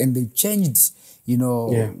and Royce, and they changed, you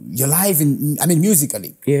know, your life,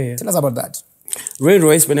 musically. Yeah. Tell us about that. Roy and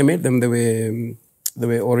Royce, when I met them, they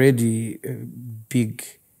were already big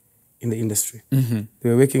in the industry. They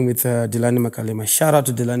were working with Delani Makalema. Shout out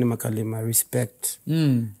to Delani Makalema. Respect.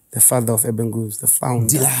 The father of Urban Grooves, the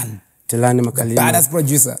founder. Delani Makalema. Badass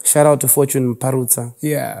producer. Shout out to Fortune Parutsa.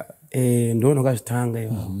 Yeah.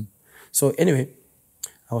 So anyway,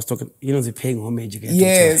 I was talking, they're paying homage again.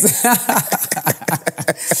 Yes.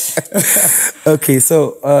 Okay,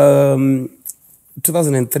 so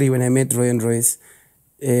 2003 when I met Roy and Royce,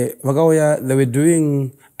 they were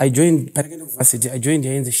doing, I joined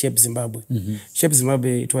here in the Shape Zimbabwe. Shape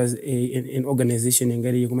Zimbabwe, it was an organization in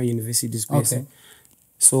Gary Yukuma University space. Okay.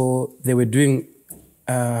 So they were doing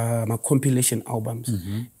my compilation albums,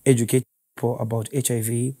 educating people about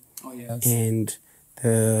HIV and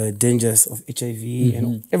the dangers of HIV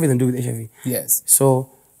and everything to do with HIV. Yes. So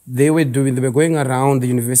they were going around the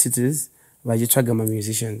universities by my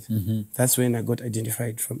musicians. That's when I got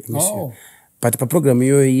identified from MSU. But the program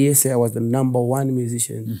yes, I was the #1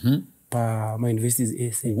 musician by my university's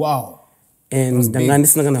essay. Wow. And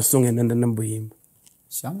the song and then the number him.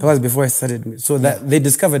 That was before I started. So that they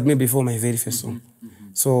discovered me before my very first song.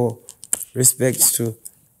 So respect to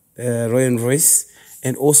Roy and Royce.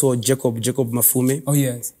 And also Jacob Mafume. Oh,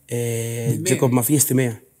 yes. Jacob Mafume, yes, the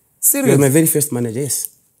mayor. Serious? He was my very first manager, yes.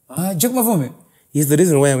 Jacob Mafume? He's the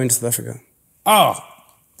reason why I went to South Africa. Oh,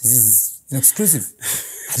 this is an exclusive.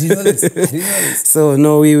 I didn't know this. So,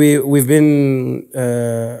 no, we've been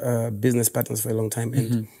business partners for a long time.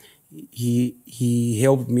 And he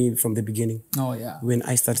helped me from the beginning. Oh, yeah. When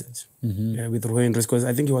I started with Roy and Royce, because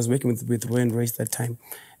I think he was working with Roy and Royce that time.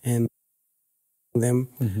 And them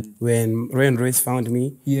when Roy and Royce found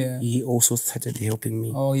me, he also started helping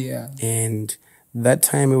me. Oh, yeah. And that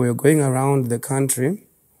time we were going around the country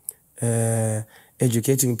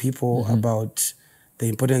educating people about the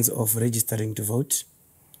importance of registering to vote.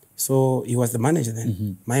 So he was the manager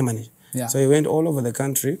then, my manager. Yeah. So he went all over the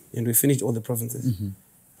country and we finished all the provinces.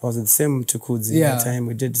 I was at Sem Tukudzi that time.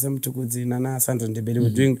 We did Sem Tukudzi, Nana, Sandra, and Debele. We were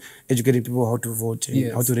doing, educating people how to vote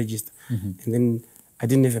and how to register. And then I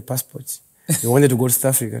didn't have a passport. We wanted to go to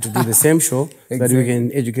South Africa to do the same show so that we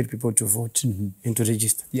can educate people to vote and to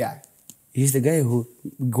register. Yeah. He's the guy who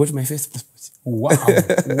got my first passport.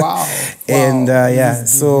 Wow. And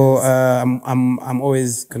so I'm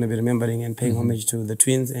always going to be remembering and paying homage to the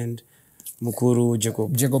twins and Mukuru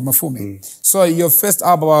Jacob Mafume. So your first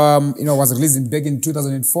album, was released back in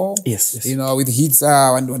 2004. Yes. With hits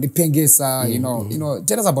and the Pengesa.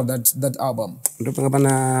 Tell us about that album.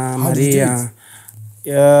 How did you do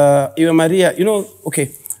it? Maria,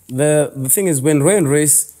 okay. The thing is, when Roy and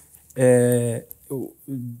Royce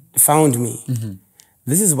found me,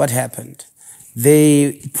 this is what happened.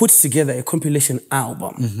 They put together a compilation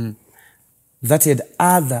album that had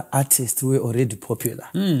other artists who were already popular.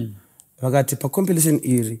 Per compilation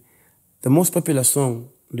iri, the most popular song,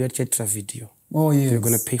 they had Chetra video. Oh, yes. They were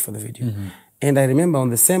going to pay for the video. And I remember on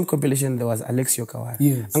the same compilation, there was Alexio Kawara.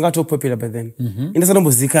 Yes. I got too popular by then.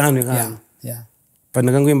 Yeah. But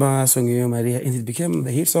Naganguimba song Maria, and it became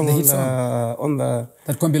the hit song on the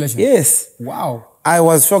that compilation. Yes. Wow. I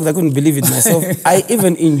was shocked. I couldn't believe it myself. I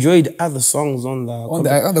even enjoyed other songs on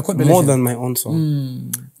the compilation more than my own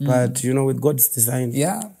song. But with God's design,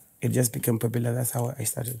 it just became popular. That's how I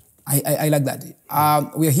started. I like that.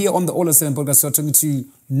 We are here on the All of 7 podcast. So talking to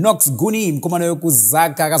NOX Guni, mkomano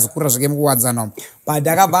yokuzaka akazokura zvake mukuwadzana. But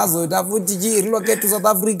akabazo tafuti relocate to South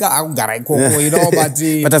Africa akugara ikoko,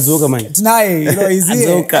 but adzoka manje. Tonight, he's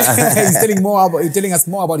here. He's telling us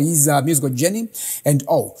more about his musical journey and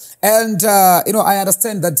I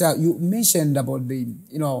understand that you mentioned about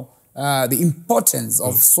the importance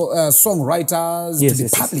of songwriters to the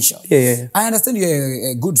publisher. Yeah. I understand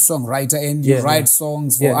you're a good songwriter and you write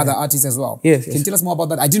songs for other artists as well. Yes. Can you tell us more about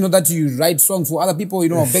that? I didn't know that you write songs for other people,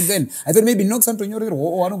 back then. I thought maybe NOX Finally or something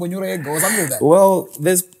like that. Well,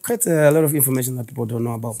 there's quite a lot of information that people don't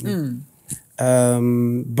know about me.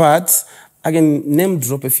 But I can name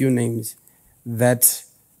drop a few names that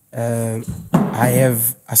I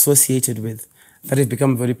have associated with that have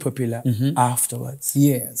become very popular afterwards.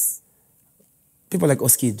 Yes. People like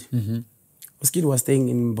Oskid. Oskid was staying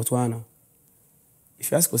in Botswana.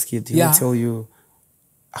 If you ask Oskid, he will tell you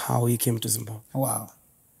how he came to Zimbabwe. Wow.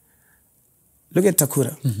 Look at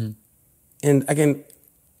Takura. And I can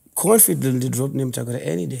confidently drop name Takura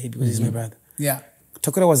any day because he's my brother. Yeah.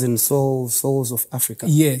 Takura was in Souls of Africa.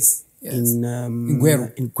 Yes. In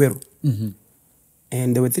Gweru.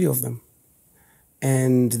 And there were 3 of them.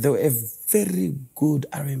 And they were a very good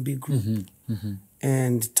R&B group.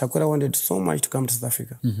 And Takura wanted so much to come to South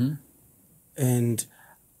Africa. And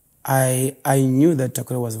I knew that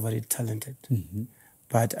Takura was very talented.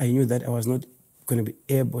 But I knew that I was not going to be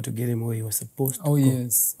able to get him where he was supposed to go. Oh,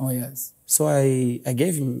 yes. So I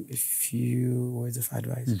gave him a few words of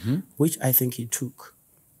advice, which I think he took.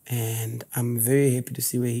 And I'm very happy to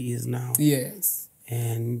see where he is now. Yes.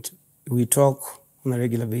 And we talk on a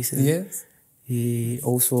regular basis. Yes. He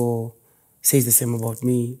also says the same about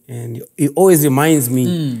me. And he always reminds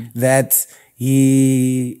me that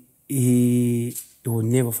he will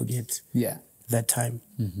never forget that time.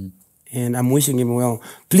 And I'm wishing him well.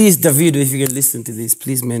 Please, David, if you can listen to this,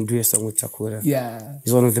 please, man, do a song with Takura. Yeah.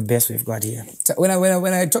 He's one of the best we've got here.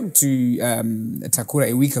 When I talked to Takura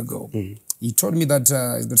a week ago, he told me that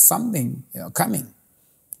there's something coming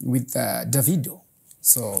with Davido.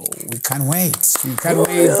 So we can't wait. We can't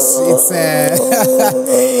wait. It's he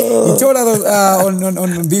told us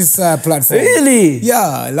on this platform. Really?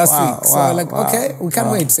 Yeah, last week. So okay, we can't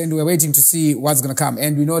wait, and we're waiting to see what's gonna come.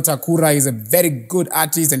 And we know Takura is a very good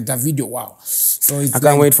artist, and Davido, wow. So it's I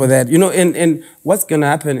can't wait for that. You know, and what's gonna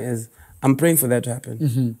happen is I'm praying for that to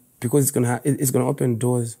happen because it's gonna open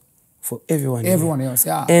doors for everyone. Everyone else,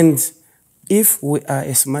 yeah. And if we are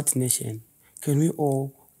a smart nation, can we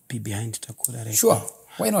all be behind Takura right Sure. now?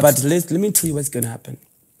 Why not? But let me tell you what's going to happen.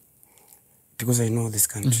 Because I know this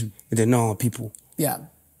country. And I know our people. Yeah.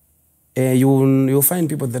 You'll find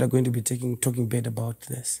people that are going to be talking bad about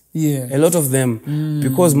this. Yeah. A lot of them.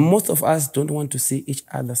 Because most of us don't want to see each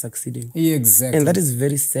other succeeding. Yeah, exactly. And that is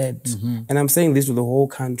very sad. And I'm saying this to the whole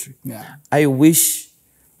country. Yeah. I wish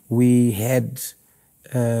we had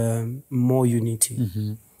more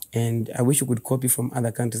unity. And I wish we could copy from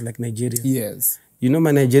other countries like Nigeria. Yes. You know,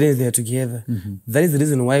 my Nigerians, they are together. That is the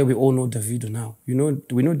reason why we all know Davido now. You know,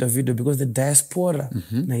 we know Davido because the diaspora,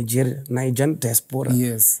 Nigerian diaspora,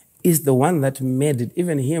 is the one that made it.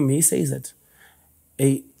 Even him, he says that.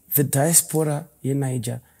 The diaspora in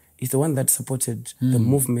Niger is the one that supported the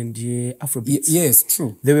movement, Afrobeats. Yes,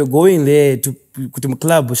 true. They were going there to the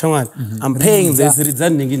club, I'm paying this.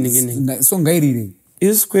 So ngairiri.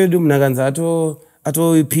 Is kwedu mnaganza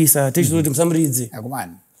ato pisa, teach somebody.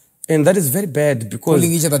 And that is very bad because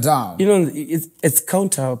pulling each other down. You know, it's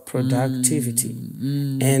counterproductivity.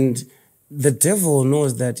 And the devil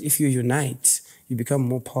knows that if you unite, you become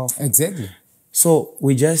more powerful. Exactly. So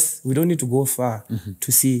we don't need to go far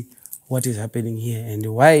to see what is happening here and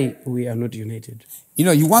why we are not united. You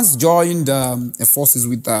know, you once joined forces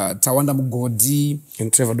with Tawanda Mugodi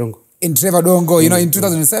and Trevor Dongo. You know, in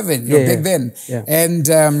 2007, back then. Yeah. And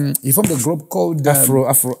you formed a group called...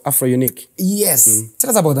 Afro Unique. Yes. Tell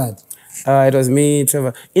us about that. It was me,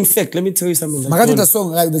 Trevor. In fact, let me tell you something. The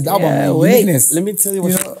song, like the album, wait. Let me tell you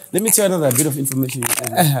let me tell you another bit of information.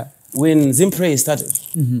 When Zimpraise started.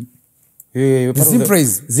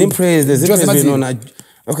 Zimpraise? Zimpraise, the Zimpraise we know.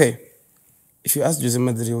 Okay. If you ask Jose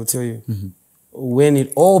Madri, he will tell you. When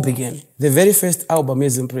it all began, the very first album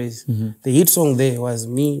is Zimpraise. The hit song there was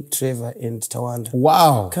me, Trevor, and Tawanda.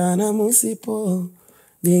 Wow. Kana musipo.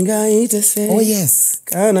 Oh yes.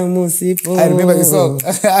 Kana musipo. I remember the song.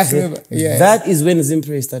 I remember. Yeah. That is when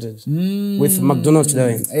Zimpraise started. With McDonald's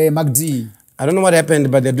McD. I don't know what happened,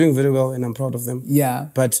 but they're doing very well and I'm proud of them. Yeah.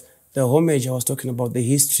 But the homage I was talking about, the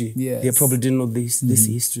history, they probably didn't know this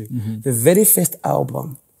history. The very first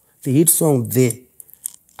album, the hit song there,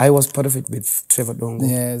 I was part of it with Trevor Dongo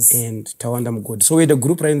and Tawanda Mugodi. So we had a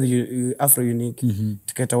group running the Afro Unique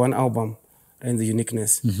to get one album and the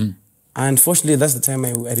uniqueness. Unfortunately, that's the time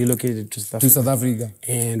I relocated to South Africa.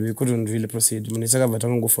 And we couldn't really proceed.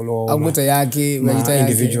 Go follow my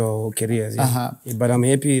individual careers. But I'm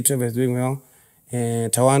happy Trevor is doing well.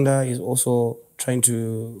 And Tawanda is also trying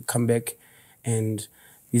to come back. And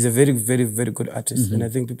he's a very, very, very good artist. And I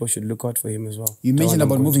think people should look out for him as well. You mentioned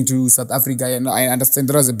about moving to South Africa. And I understand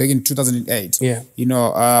that was back in 2008. Yeah. You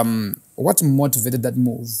know, what motivated that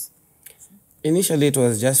move? Initially, it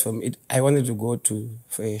was just from it. I wanted to go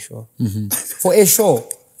for a show. For a show?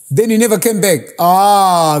 Then you never came back?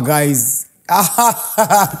 Guys.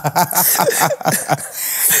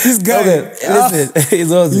 This guy. Okay,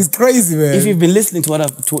 listen, he's crazy, man. If you've been listening to what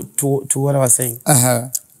I was saying,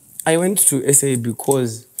 I went to SA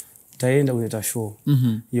because taenda kuita show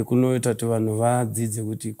yekunoita kuti vanhu vadzidze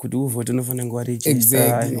kuti uvote unofana kunge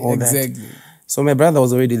waregister and all that. So my brother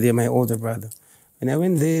was already there, my older brother. When I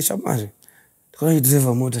went there, shamari ndikona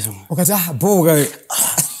driver mota shamari ukati boga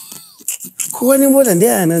kuone mota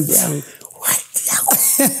ndiana that's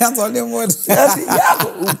all the mota.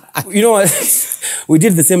 You know what, we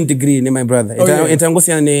did the same degree in my brother.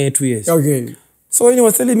 Itangosiyana 2 years. Okay. So when he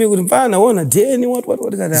was telling me kuti mpana wona deni what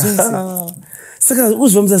kada saka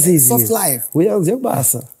uzvomza seizi soft life uyaziya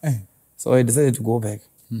kubasa. So I decided to go back.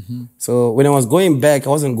 So when I was going back, I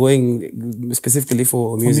wasn't going specifically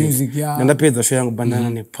for music. Yeah. Ndapedza show yangu bandana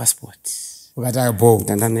ne passport. Ukataka bo.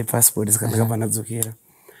 Bandana ne passport isikandaka ndadzokera.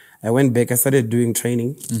 I went back, I started doing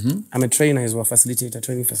training. I'm a trainer as well,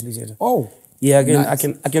 training facilitator. Oh. Yeah, Nice.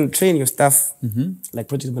 I can train your staff like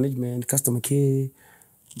project management, customer care,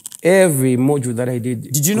 every module that I did.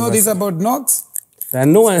 Did you know this about NOX? I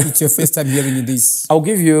know. It's your first time hearing this. I'll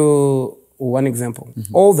give you one example.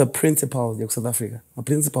 All the principals of South Africa, my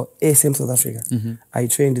principal ASM South Africa, I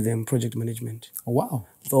trained them project management. Oh, wow.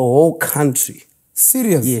 The whole country.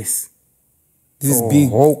 Serious? Yes. This is big.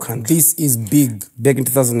 Whole country. This is big. Back in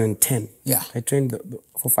 2010. Yeah. I trained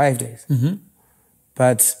for 5 days.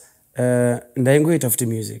 But and I went after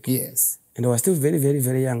music. Yes. And I was still very, very,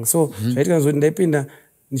 very young. So I think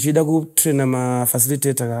nichida kutraina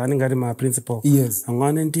ma-facilitator anenge ari ma-principal. Yes.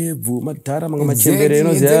 Amwana ndebvu madhara manga Exactly.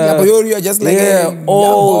 machembere But you're just like a young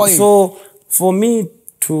boy. So for me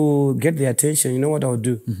to get their attention, you know what I would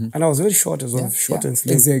do? And I was very short as well, short and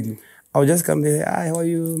slim. Exactly. I would just come there, hi, how are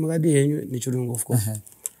you? Magadi yenyu nichurungu, of course.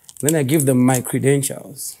 Then I give them my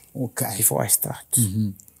credentials before I start.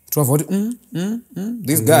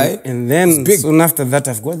 This guy. And then soon after that,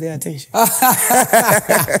 I've got their attention.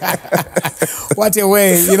 What a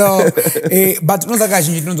way, you know. But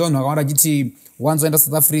once I enter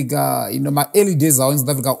South Africa, you know, my early days in South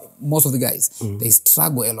Africa, most of the guys, they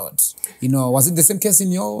struggle a lot. You know, was it the same case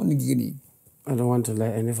in your Nigini? I don't want to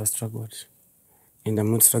lie, I never struggled. And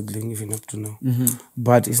I'm not struggling even up to now.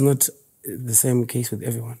 But it's not the same case with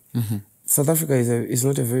everyone. South Africa is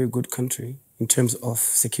not a very good country in terms of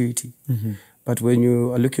security. But when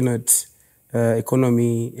you are looking at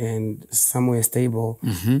economy and somewhere stable,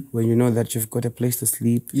 when you know that you've got a place to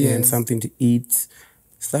sleep and something to eat,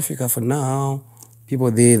 South Africa for now,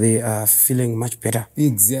 people there, they are feeling much better.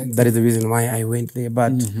 Exactly. That is the reason why I went there.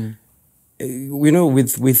 But you know,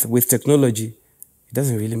 with technology, it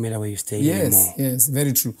doesn't really matter where you stay anymore. Yes,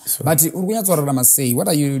 very true. So, but say, what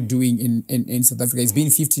are you doing in South Africa? It's been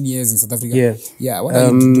 15 years in South Africa. Yeah. What are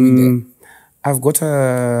you doing there? I've got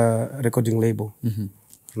a recording label,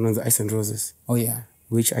 known as Ice and Roses. Oh yeah.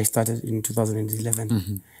 Which I started in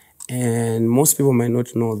 2011. And most people might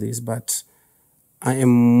not know this, but I am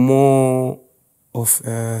more of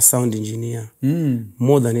a sound engineer,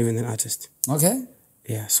 more than even an artist. Okay.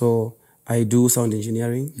 Yeah, so I do sound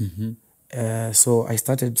engineering. So I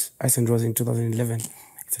started Ice and Roses in 2011.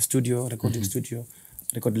 It's a studio, recording studio,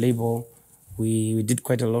 record label. We did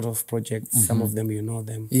quite a lot of projects. Some of them, you know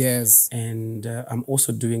them. Yes. And I'm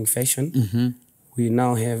also doing fashion. We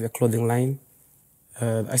now have a clothing line,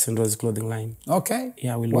 Ice and Roses clothing line. Okay.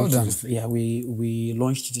 Yeah, we launched it. Yeah, we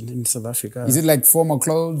launched it in South Africa. Is it like formal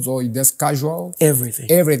clothes or just casual? Everything.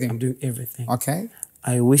 Everything. I'm doing everything. Okay.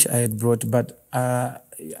 I wish I had brought, but I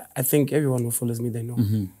think everyone who follows me, they know.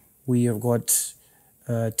 We have got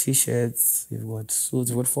T-shirts, we've got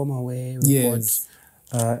suits, we've got formal wear, we've got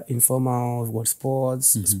informal, we've got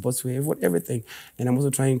sports, sportswear, we've got everything. And I'm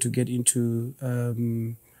also trying to get into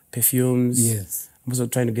perfumes. Yes. I'm also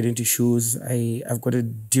trying to get into shoes. I've got a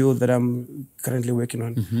deal that I'm currently working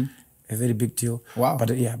on, a very big deal. Wow.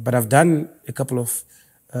 But I've done a couple of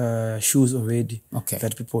shoes already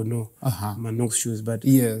that people know, my NOX shoes. But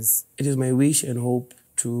it is my wish and hope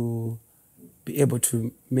to be able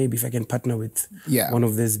to, maybe if I can partner with one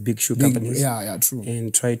of these big shoe companies, true,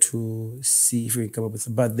 and try to see if we can come up with.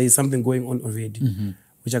 But there's something going on already,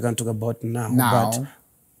 which I can't talk about now. But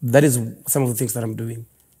that is some of the things that I'm doing.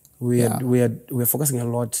 We are focusing a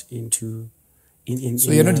lot into.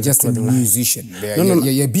 So you're not just a musician.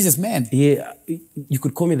 You're a businessman. Yeah, you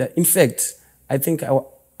could call me that. In fact, I think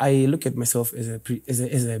I look at myself as a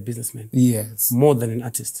businessman. Yes. More than an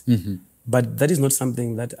artist. But that is not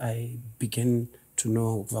something that I began to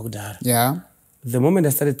know. Yeah. The moment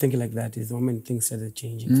I started thinking like that is the moment things started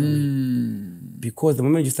changing for me. Because the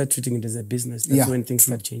moment you start treating it as a business, that's when things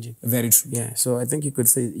start changing. Very true. Yeah. So I think you can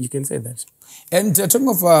say that. And talking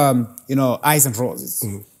of Ice and Roses,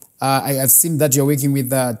 I've seen that you're working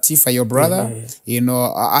with Tifa, your brother. Yeah. You know,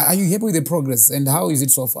 are you happy with the progress and how is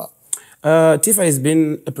it so far? Tifa has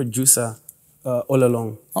been a producer all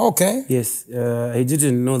along. Okay. Yes, I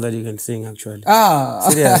didn't know that he can sing actually. Ah,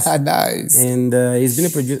 Serious. nice. And he's been a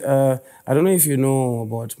producer. I don't know if you know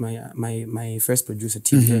about my first producer,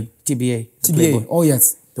 TBA. TBA. the TBA. Playboy. Oh,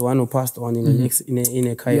 yes. The one who passed on in in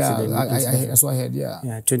a car Yeah, accident. that's what I heard, yeah.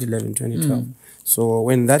 Yeah, 2011, 2012. So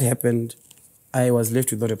when that happened, I was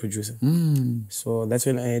left without a producer. So that's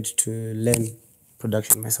when I had to learn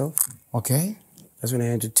production myself. Okay. That's when I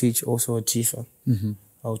had to teach also Tifa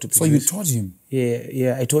how to produce. So you taught him?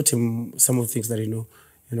 Yeah, I taught him some of the things that I know.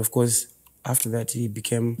 And of course, after that, he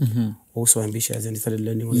became also ambitious and he started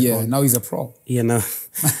learning on his own. Now he's a pro. Yeah, now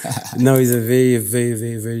he's a very, very,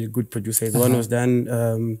 very, very good producer. The one was done,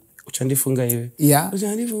 Yeah.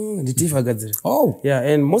 the Tifa Gadzira. Oh. Yeah,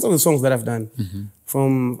 and most of the songs that I've done,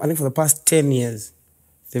 I think for the past 10 years,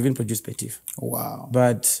 they've been produced by Tifa. Wow.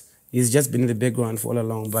 But he's just been in the background for all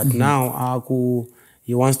along. But now,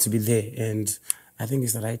 he wants to be there. And I think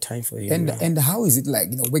it's the right time for him. And how is it like,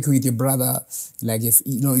 working with your brother? Like, if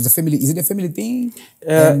is it a family thing?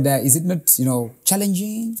 And is it not,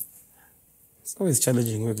 challenging? It's always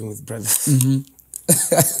challenging working with brothers.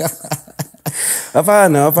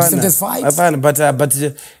 Sometimes fights. But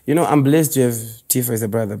I'm blessed to have Tifa as a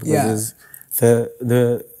brother because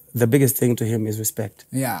the biggest thing to him is respect.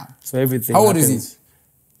 Yeah. So everything. How old is he?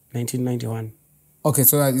 1991. Okay,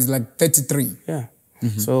 so he's like 33. Yeah.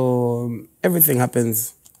 So everything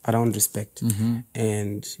happens around respect.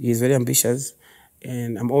 And he's very ambitious.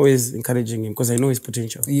 And I'm always encouraging him because I know his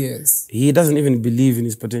potential. Yes. He doesn't even believe in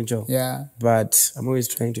his potential. Yeah. But I'm always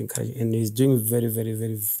trying to encourage him. And he's doing very, very,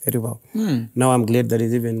 very, very well. Now I'm glad that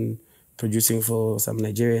he's even producing for some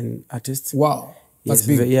Nigerian artists. Wow. That's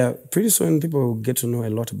big. Yeah, pretty soon people will get to know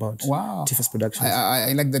a lot about Tifa's productions.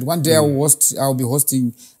 I like that. One day I'll be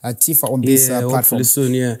hosting Tifa on this platform. Hopefully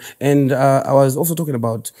soon, yeah. And I was also talking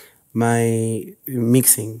about my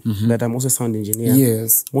mixing, that I'm also a sound engineer.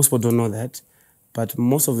 Yes. Most people don't know that. But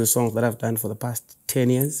most of the songs that I've done for the past 10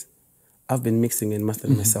 years, I've been mixing and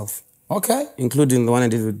mastering myself. Okay. Including the one I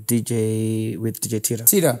did with DJ Tira.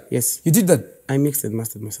 Tira? Yes. You did that? I mixed and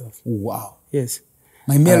mastered myself. Wow. Yes.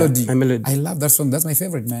 My Melody. My Melody. I love that song. That's my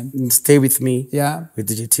favorite, man. Stay With Me. Yeah. With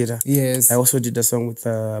DJ Tira. Yes. I also did a song with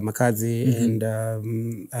Makazi and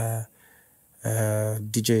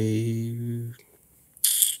DJ...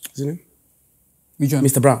 What's his name? Which one?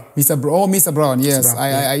 Mr. Brown. Mr. Brown, yes. Mr. Brown,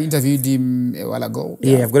 I interviewed him a while ago.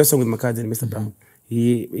 Yeah, I've got a song with Makazi and Mr. Brown.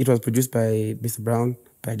 It was produced by Mr. Brown,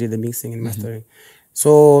 but I did the mixing and mastering.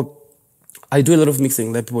 So I do a lot of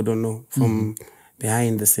mixing that people don't know from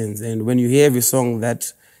behind the scenes. And when you hear every song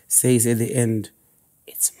that says at the end,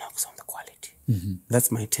 it's NOX on the quality.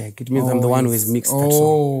 That's my tag. It means I'm the one who has mixed that song.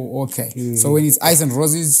 Oh, okay. So when it's Ice and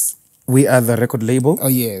Roses... We are the record label. Oh,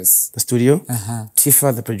 yes. The studio.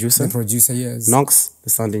 Tifa, the producer. The producer, yes. NOX, the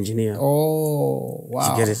sound engineer. Oh,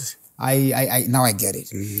 wow. Did you get it? Now I get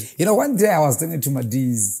it. One day I was talking to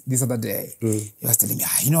Madiz this other day. He was telling me,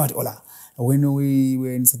 you know what, Ola? When we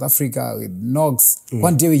were in South Africa with NOX,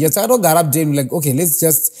 one day we just got up there and like, okay, let's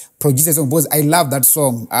just produce a song because I love that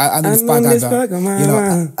song. Alan this I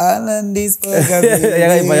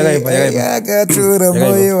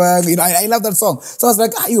love that song. So I was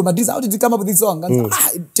like, Madiz, how did you come up with this song?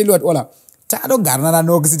 Tell you what, Ola. And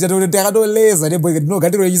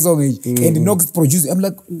NOX produced. I'm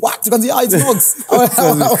like, what? You can say, it's NOX. I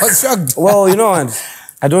was shocked. Well, you know what?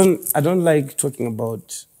 I don't like talking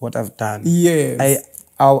about what I've done. Yes.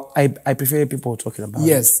 I prefer people talking about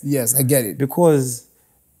it. Yes, I get it. Because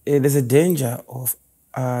there's a danger of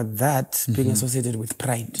that being associated with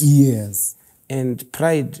pride. Yes. And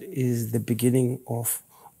pride is the beginning of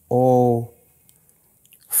all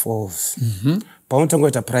falls.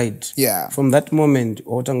 Pride. Yeah. From that moment,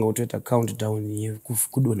 countdown.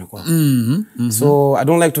 So I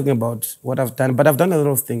don't like talking about what I've done, but I've done a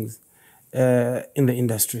lot of things in the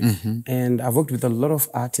industry. And I've worked with a lot of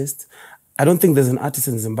artists. I don't think there's an artist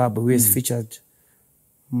in Zimbabwe who has featured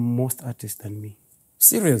most artists than me.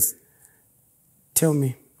 Serious? Tell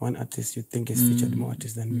me one artist you think has featured more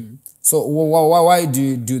artists than me. So why do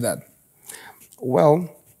you do that? Well,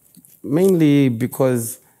 mainly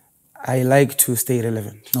because I like to stay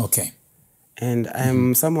relevant. Okay. And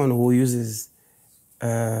I'm someone who uses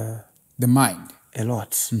the mind a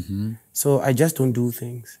lot. So I just don't do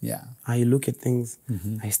things. Yeah. I look at things,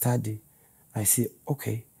 I study, I see,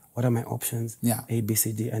 okay, what are my options? Yeah. A, B,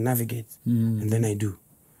 C, D, I navigate, and then I do.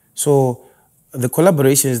 So the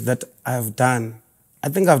collaborations that I've done I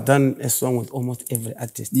think I've done a song with almost every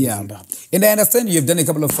artist in Zimbabwe. And I understand you've done a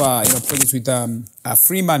couple of projects with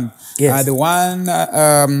Freeman. Yes. The one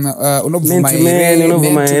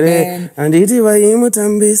and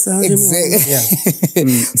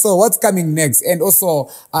exactly. So what's coming next? And also,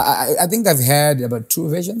 I think I've heard about 2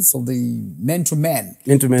 versions of the Man to Man.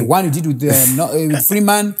 Man to Man. The one you did with with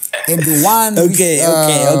Freeman, and the one. Okay.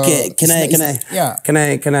 Can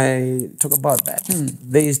I talk about that?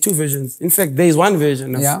 There is 2 versions. In fact, there is one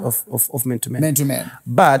version of Man to Man. Man to Man.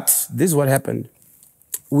 But this is what happened.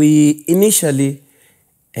 We initially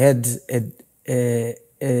had a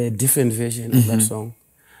different version of that song,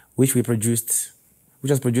 which was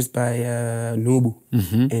produced by Nubu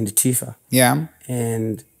and Tifa. Yeah.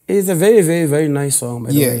 And it's a very, very, very nice song,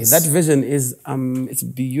 by the way. That version is it's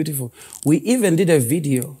beautiful. We even did a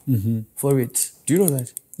video for it. Do you know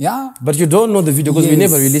that? Yeah. But you don't know the video because we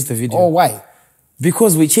never released the video. Oh, why?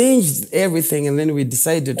 Because we changed everything and then we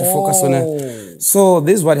decided to focus on it. So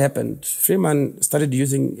this is what happened. Freeman started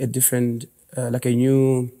using a different, like a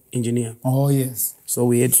new engineer. Oh, yes. So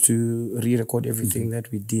we had to re-record everything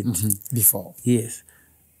that we did before. Yes.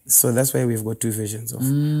 So that's why we've got 2 versions of.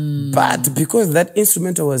 But because that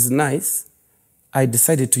instrumental was nice, I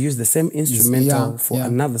decided to use the same instrumental for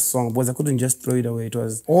another song because I couldn't just throw it away. It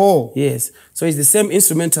was yes. So it's the same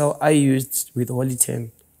instrumental I used with Holy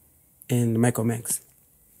 10 and Michael Max.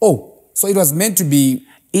 Oh, so it was meant to be.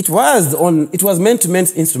 It was meant to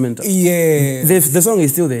men's instrumental. Yeah. The song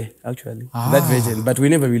is still there, actually. That version, but we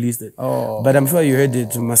never released it. Oh. But I'm sure you heard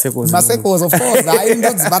it. Maseko was of course.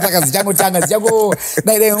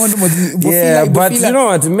 Yeah, but you know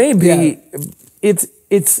what? Maybe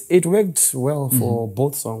it worked well for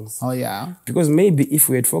both songs. Oh yeah. Because maybe if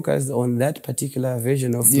we had focused on that particular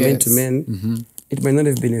version of Man to Man, it might not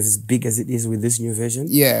have been as big as it is with this new version.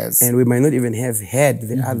 Yes. And we might not even have had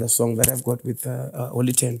the other song that I've got with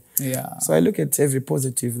Holy 10. Yeah. So I look at every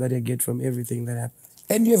positive that I get from everything that happens.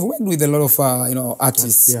 And you have worked with a lot of,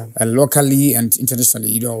 artists, locally and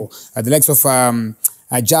internationally, the likes of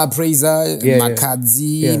Jab Praiser,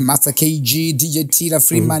 Makadzi, Master KG, DJ Tila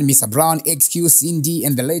Freeman, Mr. Brown, XQ, Cindy,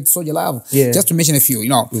 and the late Soldier Love. Yeah. Just to mention a few,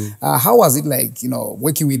 how was it like,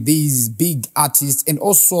 working with these big artists, and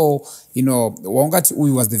also, Wangati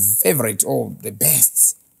Uy was the favorite or the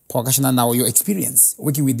best percussioner now, your experience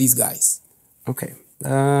working with these guys? Okay.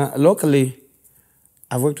 Locally,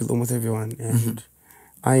 I've worked with almost everyone, and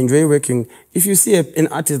I enjoy working. If you see an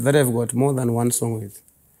artist that I've got more than one song with,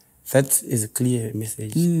 that is a clear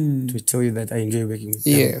message to tell you that I enjoy working with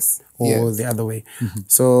them. Yes. Or the other way.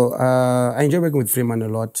 So I enjoy working with Freeman a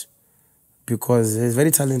lot because he's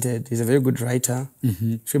very talented. He's a very good writer.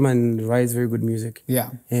 Freeman writes very good music.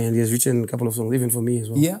 Yeah. And he has written a couple of songs, even for me as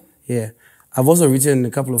well. Yeah. Yeah. I've also written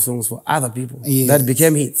a couple of songs for other people that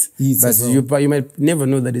became hits. But you might never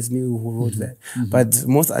know that it's me who wrote that. But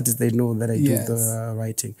most artists, they know that I do the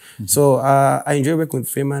writing. So I enjoy working with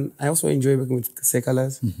Freeman. I also enjoy working with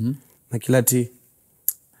Sekalas, Makilati.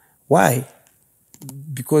 Why?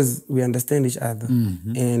 Because we understand each other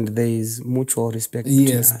and there is mutual respect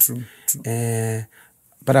between us. True.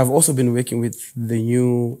 But I've also been working with the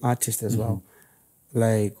new artists as well,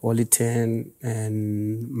 like Oli 10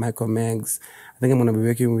 and Michael Mags. I think I'm going to be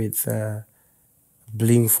working with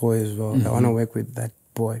Bling 4 as well. I want to work with that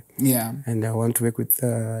boy. Yeah. And I want to work with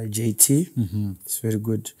JT. It's very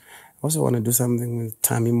good. I also want to do something with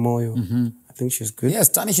Tammy Moyo. I think she's good. Yes,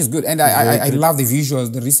 Tani, she's good. And I love the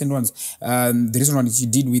visuals, the recent ones. The recent one that she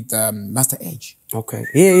did with Master Edge. Okay.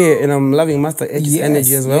 Yeah. And I'm loving Master Edge's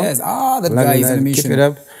energy as well. Yes. That guy is animation. Keep it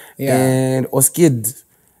up. Yeah. And Oskid,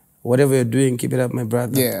 whatever you're doing, keep it up, my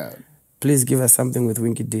brother. Yeah. Please give us something with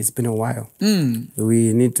Winky D. It's been a while.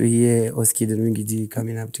 We need to hear Oskid and Winky D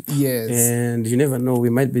coming up together. Yes. And you never know, we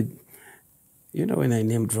might be, when I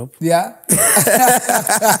name drop. Yeah.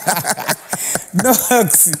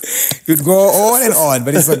 NOX. You'd go on and on,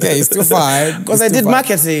 but it's okay. It's still fine. Because I did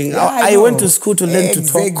marketing. Yeah, I went to school to learn to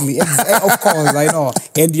talk. Of course, I know.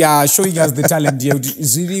 And you're showing us the talent.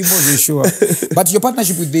 It's really more sure. But your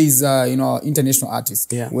partnership with these, international artists.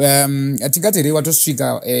 Yeah. I think at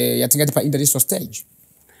the international stage.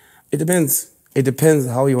 It depends. It depends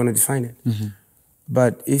how you want to define it.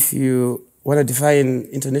 But if you want to define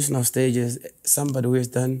international stages, somebody who has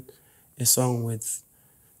done a song with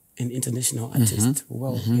an international artist,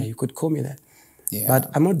 you could call me that. Yeah.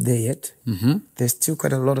 But I'm not there yet. There's still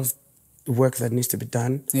quite a lot of work that needs to be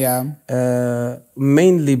done. Yeah.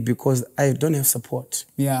 Mainly because I don't have support.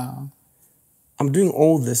 Yeah. I'm doing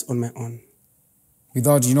all this on my own.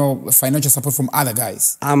 Without, financial support from other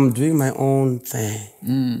guys. I'm doing my own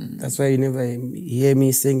thing. That's why you never hear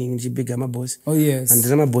me singing Jibiga my boss. Oh yes.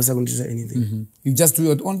 And my boss I don't do anything. You just do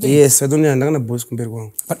your own thing. Yes, I don't know boss compare.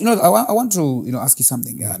 But I want to ask you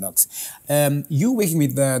something, Nox. You working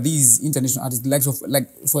with these international artists, like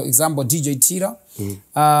for example DJ Tira.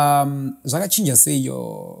 Zakachinja say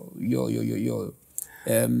your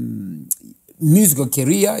musical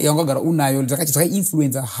career yangogara unayo zakachita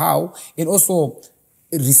influence how, and also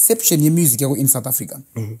reception your music in South Africa.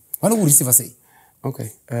 What do you receive say?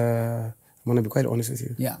 Okay, I'm gonna be quite honest with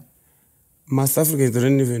you. Yeah, most Africans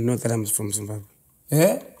don't even know that I'm from Zimbabwe.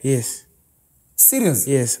 Eh? Yes. Serious?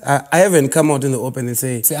 Yes. I haven't come out in the open and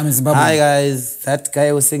say I'm in Zimbabwe. Hi guys, that guy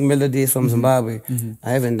who sing melodies from Zimbabwe.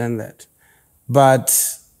 I haven't done that. But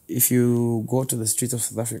if you go to the streets of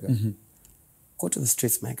South Africa, go to the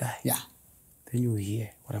streets, my guy. Yeah. Then you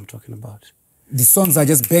hear what I'm talking about. The songs are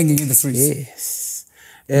just banging in the streets. Yes.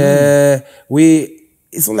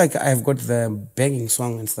 It's not like I've got the banging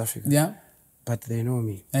song in South Africa. Yeah. But they know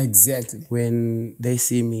me. Exactly. When they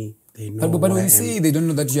see me, they know. But when you say they don't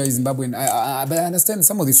know that you are Zimbabwean, but I understand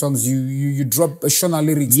some of the songs you drop Shona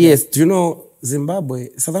lyrics. Yes. Do you know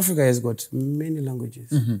South Africa has got many languages.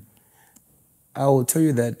 I will tell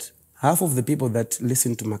you that half of the people that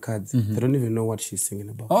listen to Makadzi, they don't even know what she's singing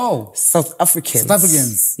about. Oh. South Africans. South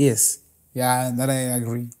Africans. Yes. Yeah, that I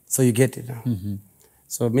agree. So you get it now.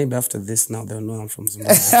 So maybe after this now they'll know I'm from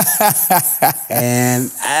Zimbabwe.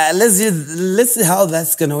 And let's see how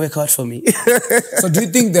that's gonna work out for me. So do you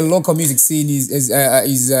think the local music scene is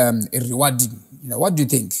rewarding? What do you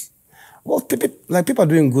think? Well, people are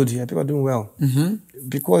doing good here. People are doing well.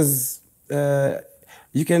 Because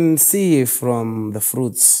you can see from the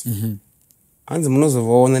fruits. And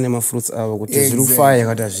the fruits are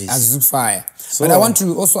fire. So, but I want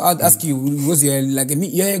to also ask you, because you're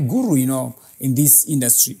a guru, in this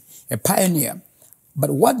industry, a pioneer.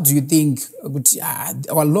 But what do you think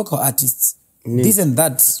our local artists, this and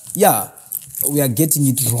that, we are getting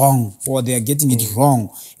it wrong, or they are getting it wrong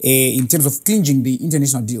in terms of clinching the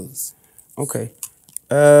international deals? Okay.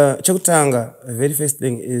 Chakutanga, the very first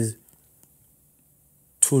thing is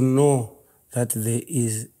to know that there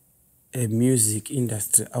is a music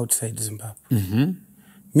industry outside Zimbabwe.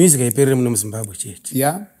 Music is very in Zimbabwe.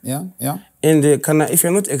 Yeah. And if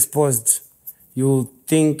you're not exposed, you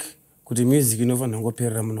think the music you never.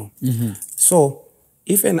 So,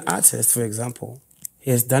 if an artist, for example,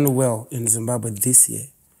 has done well in Zimbabwe this year,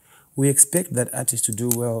 we expect that artist to do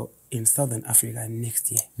well in Southern Africa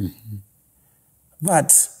next year.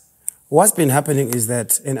 But what's been happening is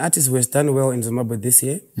that an artist who has done well in Zimbabwe this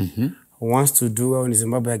year wants to do well in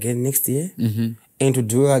Zimbabwe again next year, and to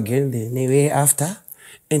do well again the year after,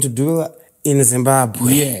 and to do well in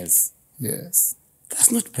Zimbabwe. Yes.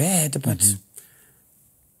 That's not bad, but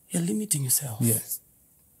you're limiting yourself. Yes.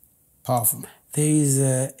 Powerful. There is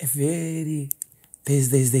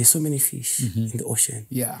there's so many fish in the ocean.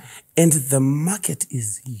 Yeah. And the market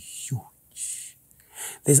is huge.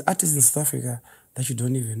 There's artists in South Africa that you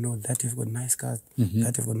don't even know that have got nice cars,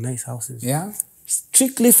 that have got nice houses. Yeah.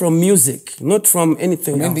 Strictly from music, not from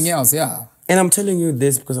anything else. Anything else, yeah. And I'm telling you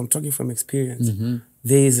this because I'm talking from experience.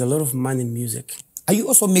 There is a lot of money in music. Are you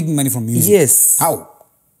also making money from music? Yes. How?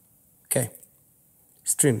 Okay.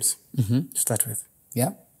 Streams, to start with.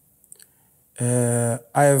 Yeah.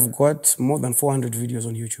 I have got more than 400 videos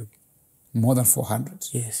on YouTube. More than 400?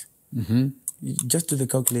 Yes. Just do the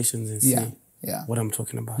calculations and see what I'm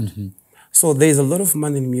talking about. So there's a lot of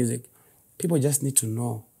money in music. People just need to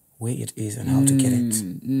know where it is and how to get it.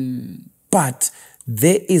 But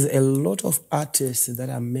there is a lot of artists that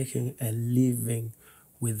are making a living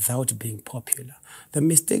without being popular. The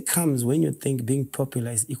mistake comes when you think being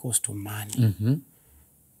popular is equals to money.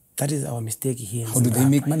 That is our mistake here in How do they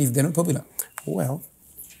make money if they're not popular? Well,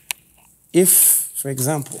 if, for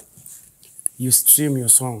example, you stream your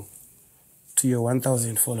song to your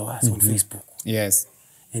 1,000 followers on Facebook. Yes.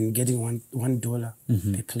 And getting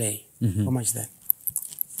 $1 per play. How much then?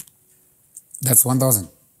 That's 1,000.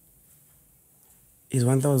 Is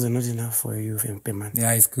 1,000 not enough for you per month?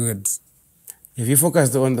 Yeah, it's good. If you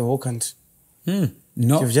focused on the whole country,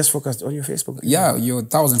 no. You've just focused on your Facebook. Yeah, your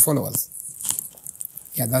 1,000 followers.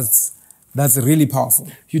 Yeah, that's really powerful.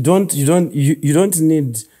 You don't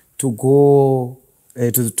need to go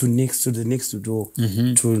to the next door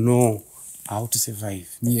to know how to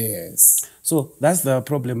survive. Yes. So that's the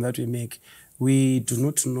problem that we make. We do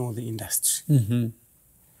not know the industry.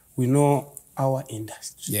 We know our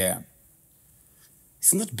industry. Yeah.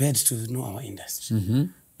 It's not bad to know our industry,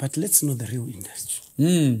 but let's know the real industry.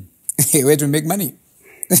 Where to make money.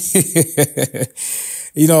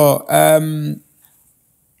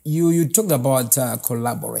 You talked about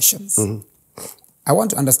collaborations. I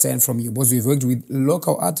want to understand from you, because we've worked with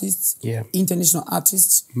local artists, international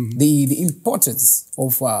artists, the importance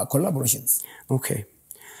of collaborations. Okay.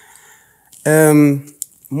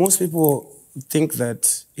 Most people think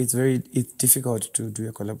that it's difficult to do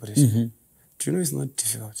a collaboration. Do you know it's not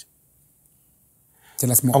difficult?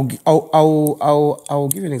 Tell us more. I'll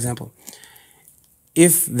give you an example.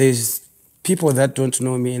 If there's people that don't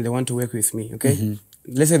know me and they want to work with me, okay?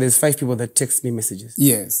 Let's say there's 5 people that text me messages.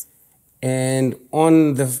 Yes. And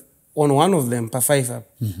on one of them, pa 5 up,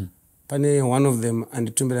 pane one of them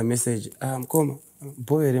and tumbela a message, mkoma,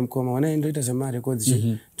 boy mkoma, wana indoita zama records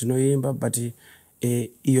je, tunoimba, but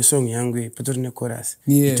iyo song yangu, patorine chorus,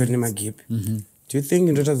 patorine magip. Do you think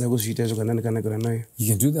indoita zago shite zo kanani kana kana nayo? You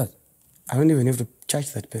can do that. I don't even have to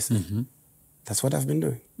charge that person. That's what I've been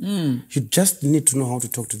doing. You just need to know how to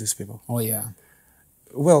talk to these people. Oh yeah.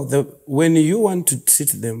 Well, when you want to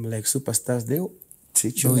treat them like superstars, they'll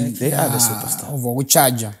treat you like they are the superstar. We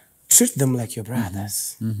charge. Treat them like your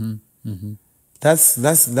brothers. That's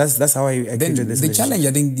how I then treated this. The challenge,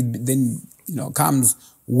 I think, then comes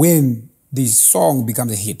when the song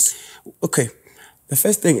becomes a hit. Okay, the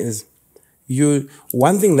first thing is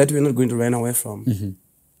one thing that we're not going to run away from.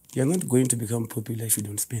 You're not going to become popular if you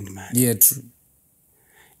don't spend money. Yeah, true.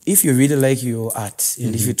 If you really like your art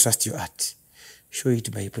and if you trust your art, show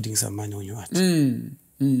it by putting some money on your art.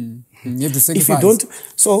 You have to sacrifice. If you don't,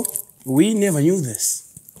 so we never knew this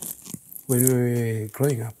when we were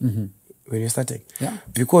growing up, when we were starting. Yeah.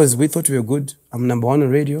 Because we thought we were good. I'm number 1 on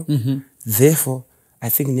radio. Therefore, I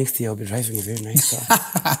think next year I'll be driving a very nice car.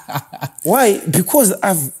 Why? Because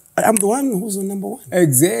I'm the one who's on number 1.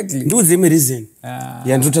 Exactly. Do the reason.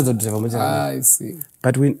 I see.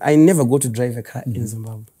 But I never go to drive a car in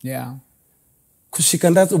Zimbabwe. Yeah.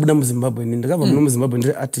 Kushikandatso buda muZimbabwe ndakabva muno muZimbabwe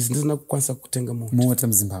ndiri artist ndisina kukwanisa kutenga moto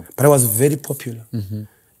muZimbabwe. But I was very popular. Then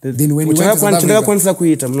when you went to South Africa, ndakakwanisa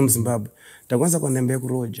kuita muno muZimbabwe ndakwanisa kuenda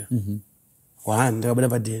kuroja. Ndakabuda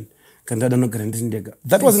padeni kandada nogara ndiri ndega.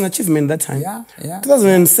 That was an achievement that time. Yeah.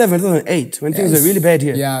 2007, 2008 when things were really bad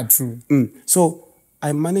here. Yeah, true. So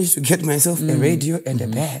I managed to get myself a radio and a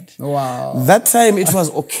bed. Wow. That time it was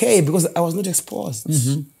okay because I was not exposed.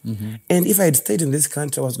 And if I had stayed in this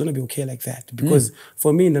country, I was going to be okay like that. Because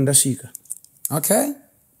for me, Nandashika. Okay.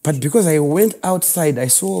 But because I went outside, I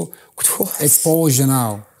saw... Exposure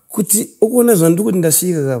now.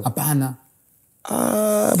 Apana.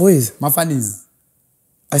 Boys. Mafanis.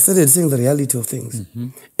 I started seeing the reality of things.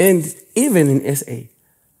 And even in SA,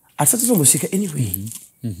 I started to Moshika anyway.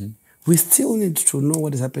 We still need to know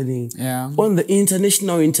what is happening on the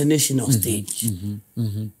international stage.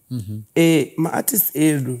 My artists,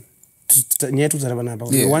 we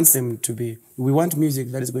want them to be, we want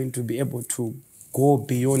music that is going to be able to go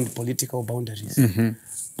beyond political boundaries.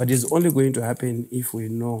 But it's only going to happen if we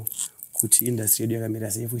know which industry,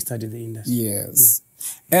 if we study the industry. Yes.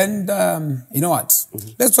 And you know what?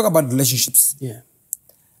 Let's talk about relationships. Yeah.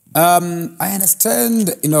 I understand,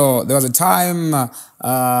 there was a time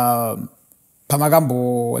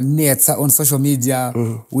Pamagambo nets on social media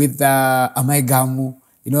with Amaigamu.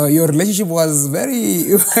 Your relationship was very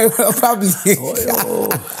public.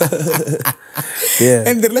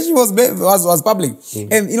 And the relationship was public.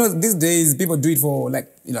 And, these days people do it for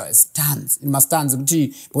stands, in my stands,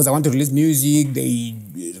 because I want to release music, they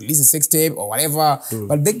release a sex tape or whatever.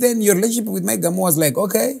 But back then your relationship with Maigamu was like,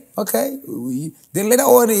 okay. Then later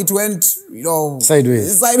on it went,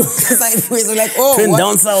 sideways. Like, turned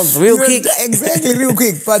down south real quick. Exactly, real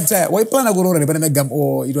quick. But why plan to go on Maigamu,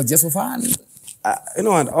 or it was just for fun? You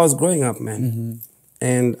know what? I was growing up, man.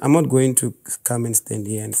 And I'm not going to come and stand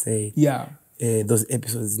here and say those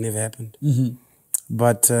episodes never happened.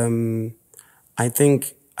 But I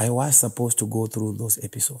think I was supposed to go through those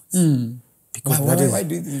episodes. Because why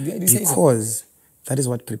do you say so? Because that is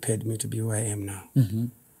what prepared me to be who I am now.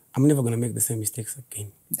 I'm never going to make the same mistakes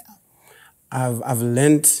again. I've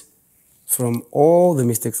learned from all the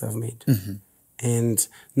mistakes I've made. And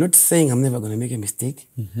not saying I'm never going to make a mistake,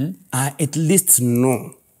 I at least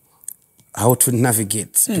know how to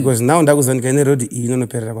navigate. Because now ndakuzandika road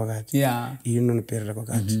inonoperera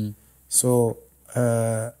kwakati. So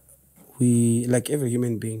we, like every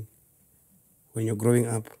human being, when you're growing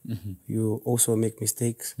up, you also make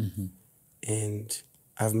mistakes. And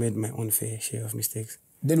I've made my own fair share of mistakes.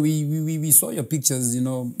 Then we saw your pictures,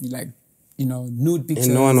 nude pictures.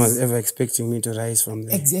 And no one was ever expecting me to rise from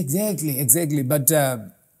there. Exactly. But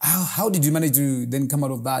how did you manage to then come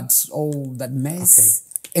out of all that mess? Okay.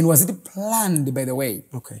 And was it planned, by the way?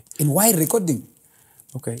 Okay. And why recording?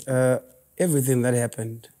 Okay. Everything that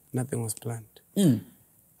happened, nothing was planned.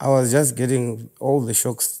 I was just getting all the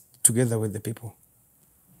shocks together with the people.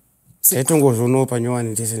 Yeah,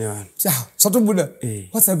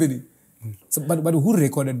 what's happening? So, but who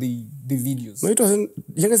recorded the videos? No, it wasn't.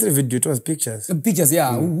 You can say the video. It was pictures. The pictures,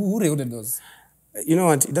 yeah. Who recorded those? You know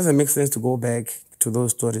what? It doesn't make sense to go back to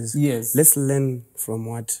those stories. Yes. Let's learn from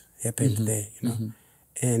what happened there. You know,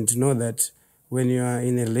 and know that when you are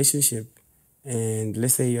in a relationship, and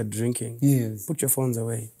let's say you're drinking, yes, put your phones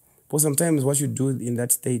away. But sometimes what you do in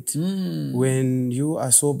that state, when you are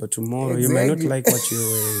sober tomorrow, you might not like what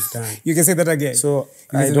you've done. You can say that again. So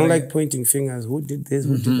I don't like pointing fingers. Who did this?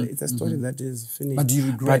 Who did that? It's a story that is finished. But do you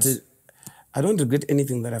regret? But I don't regret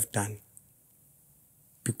anything that I've done.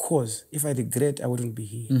 Because if I regret, I wouldn't be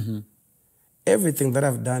here. Everything that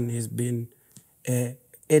I've done has been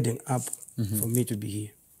adding up for me to be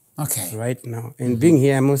here. Okay. Right now. And being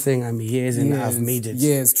here, I'm not saying I'm here as in I've made it.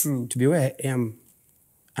 Yes, true. To be where I am,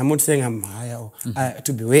 I'm not saying I'm higher or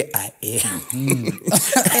to be where I am.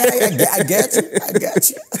 I get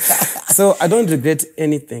you. So I don't regret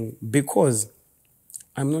anything because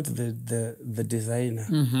I'm not the designer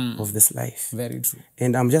of this life. Very true.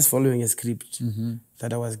 And I'm just following a script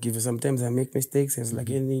that I was given. Sometimes I make mistakes as like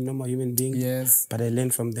any normal human being. Yes. But I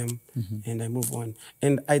learn from them and I move on.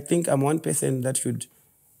 And I think I'm one person that should...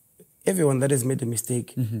 Everyone that has made a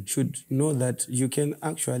mistake should know that you can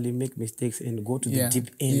actually make mistakes and go to the deep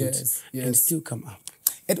end and still come up.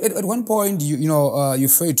 At one point, you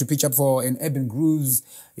failed to pitch up for an Urban Grooves,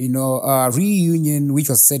 reunion, which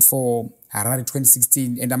was set for Harare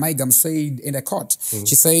 2016. And Amaigam said in a court,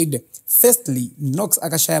 she said, firstly, Nox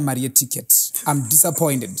akashaya Maria ticket. I'm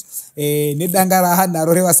disappointed. Nedangara hana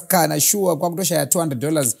rorewa skana sure kwa kutoshaya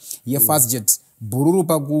 $200 ye fast jet. Bururu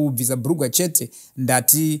paku visa brugwa chete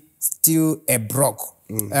ndati still a broke.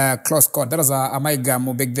 Close court. That was a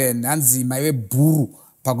Amaigam back then. Anzi maiwe buru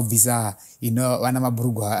paku visa, wanama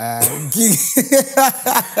brugwa.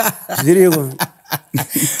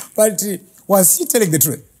 But was she telling the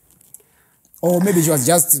truth? Or maybe she was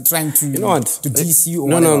just trying to, to tease you or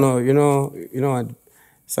whatever. No. You know what?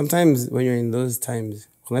 Sometimes when you're in those times,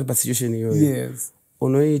 situation yes.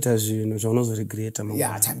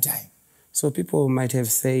 Yeah, time. So people might have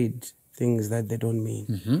said things that they don't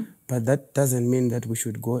mean. But that doesn't mean that we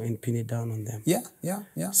should go and pin it down on them.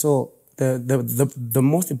 Yeah. So the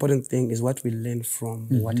most important thing is what we learn from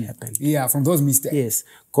what happened. Yeah, from those mistakes. Yes.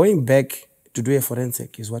 Going back to do a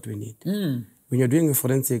forensic is what we need. When you're doing a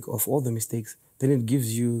forensic of all the mistakes, then it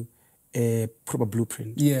gives you a proper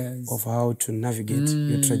blueprint of how to navigate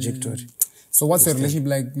your trajectory. So what's your relationship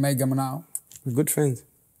like, Maigam, now? We're good friends.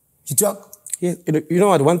 You talk? Yeah. You know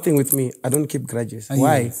what? One thing with me, I don't keep grudges.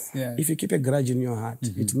 Why? Yes. Yeah. If you keep a grudge in your heart,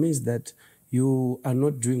 it means that you are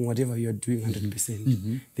not doing whatever you're doing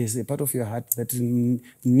 100%. There's a part of your heart that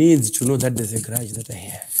needs to know that there's a grudge that I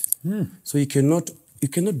have. So you cannot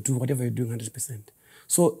do whatever you're doing 100%.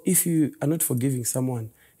 So if you are not forgiving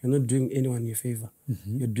someone, you're not doing anyone a favor.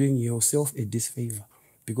 You're doing yourself a disfavor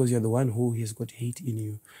because you're the one who has got hate in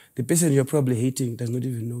you. The person you're probably hating does not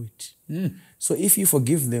even know it. So if you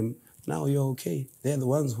forgive them, now you're okay. They're the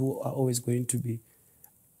ones who are always going to be.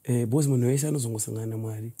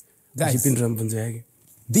 Guys,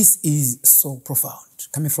 this is so profound.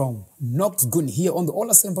 Coming from Nox Gunny here on the All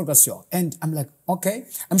Ascend Podcast Show. And I'm like, okay.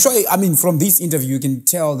 I'm sure, from this interview, you can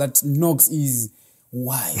tell that Nox is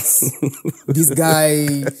wise. This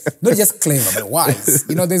guy, not just clever, but wise.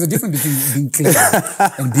 There's a difference between being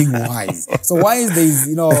clever and being wise. So wise, there's,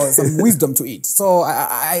 some wisdom to it. So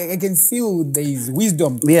I can feel there's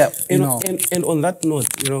wisdom. Yeah, and on that note,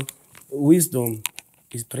 wisdom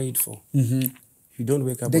is prayed for. You don't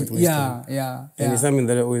wake up with wisdom. Yeah. And it's something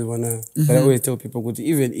that I always that I always tell people,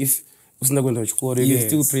 even if it's not going to school, you can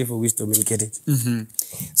still pray for wisdom and get it.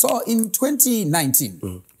 So in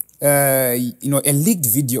 2019, a leaked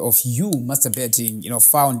video of you masturbating,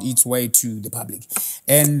 found its way to the public.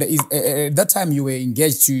 And at that time you were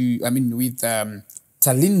engaged with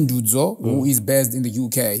Talindudzo, who is based in the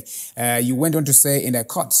UK. You went on to say in a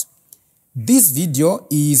court, this video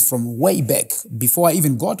is from way back before I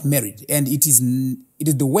even got married. And it is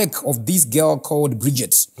the work of this girl called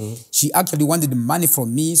Bridget. She actually wanted money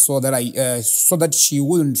from me so that she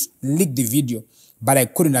wouldn't leak the video, but I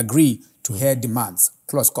couldn't agree to her demands.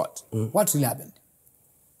 Close court. What really happened?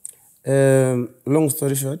 Long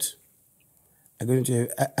story short, I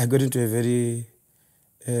got into a very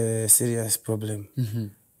serious problem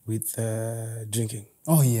with drinking.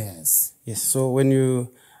 Oh, yes. Yes. So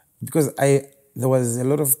because there was a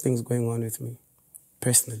lot of things going on with me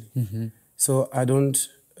personally. So I don't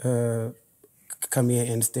come here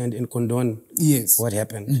and stand and condone what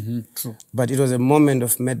happened. True. But it was a moment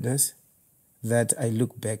of madness. that I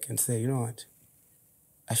look back and say, you know what?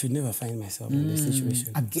 I should never find myself in this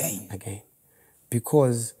situation again.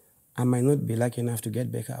 Because I might not be lucky enough to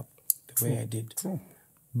get back up the way I did. True.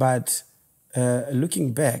 But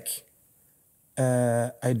looking back,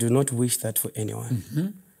 I do not wish that for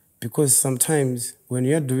anyone. Because sometimes when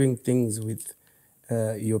you're doing things with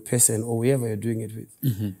your person or whoever you're doing it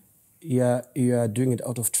with, you are doing it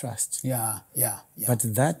out of trust. Yeah. But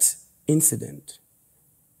that incident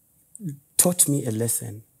taught me a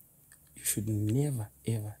lesson. You should never,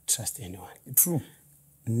 ever trust anyone. True.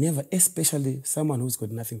 Never, especially someone who's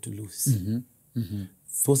got nothing to lose.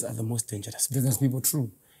 Those are the most dangerous people. Those people,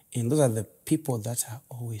 true. And those are the people that are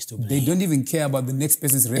always to blame. They don't even care about the next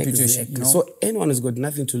person's reputation. Exactly. You know? So anyone who's got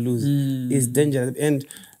nothing to lose is dangerous. And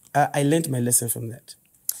I learned my lesson from that.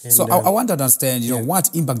 And, so I want to understand, you know, what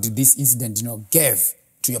impact did this incident, you know, give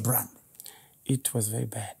to your brand? It was very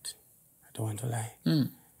bad. I don't want to lie.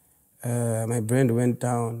 My brand went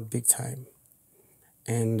down big time.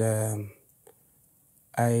 And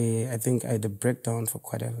I think I had a breakdown for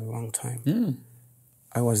quite a long time.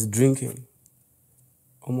 I was drinking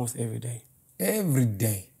almost every day. Every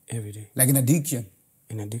day? Every day. Like an addiction?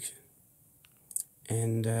 An addiction.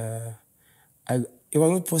 And it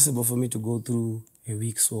was not possible for me to go through a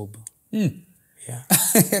week sober. Yeah.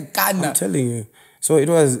 I'm telling you. So it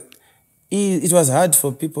was hard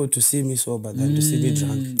for people to see me sober than to see me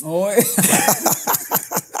drunk. Oh.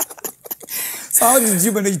 So how did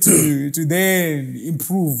you manage to then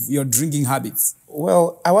improve your drinking habits?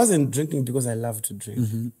 Well, I wasn't drinking because I loved to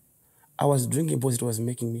drink. I was drinking because it was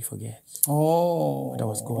making me forget what I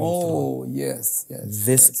was going through. Oh, yes.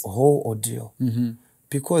 This whole ordeal.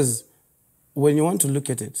 Because when you want to look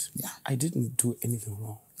at it, I didn't do anything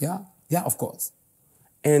wrong. Yeah, of course.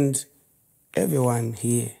 And everyone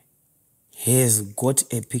here has got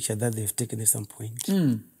a picture that they've taken at some point.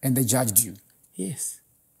 And they judged you. Yes.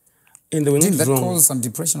 And they were Didn't not that wrong. cause some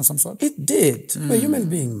depression of some sort? It did. I'm a human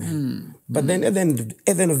being, man. But then at the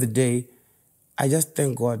end of the day, I just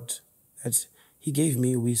thank God that He gave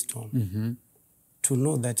me wisdom to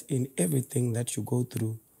know that in everything that you go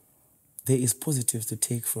through, there is positives to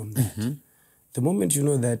take from that. The moment you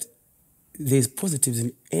know that there's positives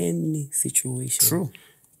in any situation,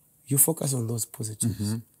 you focus on those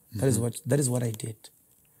positives. That is what I did.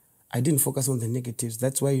 I didn't focus on the negatives.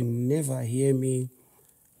 That's why you never hear me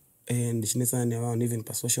and even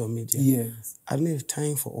per social media. Yes. I don't have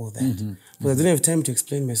time for all that. Because I don't have time to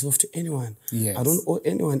explain myself to anyone. Yes. I don't owe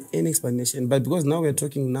anyone any explanation. But because now we're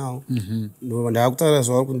talking now,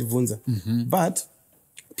 but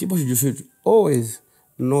people should always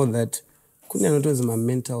know that my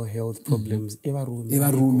mental health problems.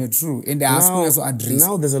 True. And they are also addressed.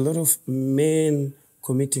 Now there's a lot of men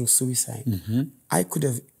committing suicide. I could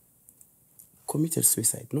have committed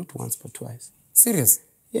suicide, not once but twice. Serious?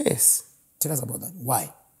 Yes. Tell us about that. Why?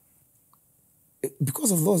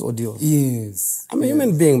 Because of those ordeals. Yes. I'm a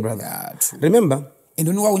human being, brother. Yeah, true. Remember?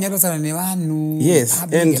 Yes,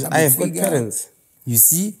 and I have got parents. You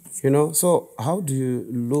see? You know, so how do you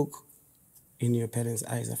look in your parents'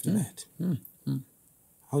 eyes after that?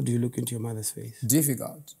 How do you look into your mother's face?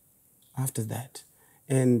 Difficult. After that.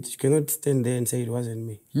 And you cannot stand there and say it wasn't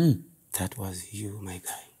me. That was you, my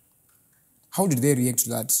guy. How did they react to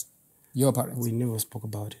that? Your parents? We never spoke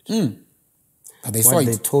about it. But they saw it.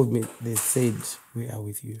 They told me, they said, we are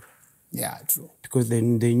with you. Yeah, true. Because they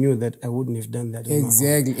knew that I wouldn't have done that.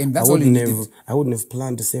 Exactly. And that's all you needed. I wouldn't have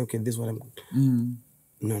planned to say, okay, this is what I'm...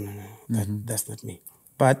 No. That's not me.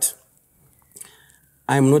 But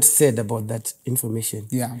I'm not sad about that information.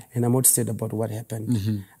 Yeah. And I'm not sad about what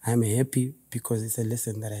happened. I'm happy because it's a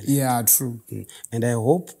lesson that I learned. Yeah, true. And I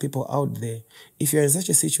hope people out there, if you're in such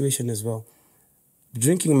a situation as well,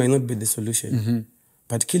 drinking might not be the solution,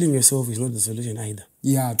 but killing yourself is not the solution either.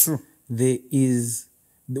 Yeah, true. We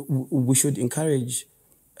should encourage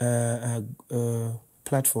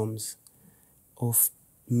platforms of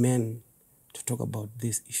men to talk about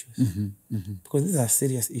these issues. Because these are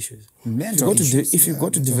serious issues. If you go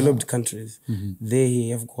to developed countries, they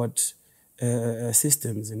have got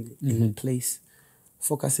systems in place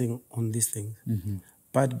focusing on these things.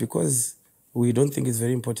 But because we don't think it's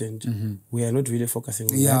very important, we are not really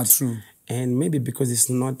focusing on that. Yeah, true. And maybe because it's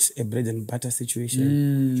not a bread and butter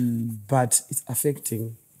situation, but it's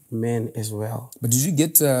affecting men as well. But did you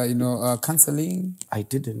get, counseling? I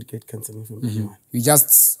didn't get counseling from anyone. You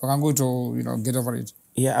just go to, get over it.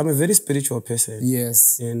 Yeah, I'm a very spiritual person.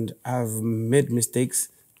 Yes. And I've made mistakes,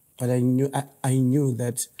 but I knew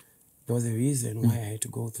that there was a reason why I had to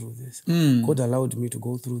go through this. God allowed me to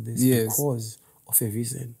go through this because of a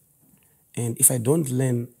reason. And if I don't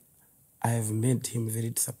learn I have made him very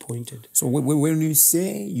disappointed. So when you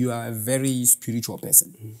say you are a very spiritual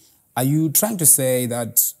person, are you trying to say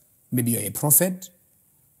that maybe you're a prophet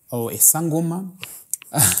or a sangoma?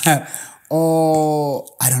 Or,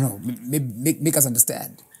 I don't know, make us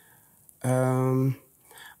understand.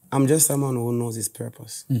 I'm just someone who knows his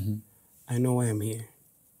purpose. I know why I'm here.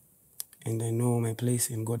 And I know my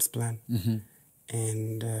place in God's plan.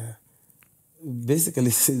 And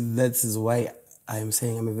basically, that is why I'm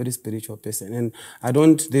saying I'm a very spiritual person. And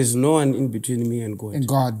there's no one in between me and God. And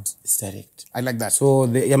God. It's direct. I like that. So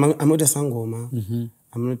I'm not a sangoma.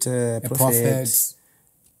 I'm not a prophet.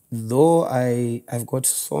 Though I've got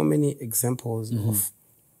so many examples of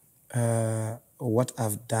what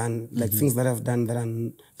I've done, like things that I've done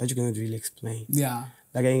that you cannot really explain. Yeah.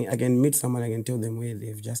 Like I can meet someone, I can tell them where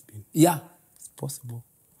they've just been. Yeah. It's possible.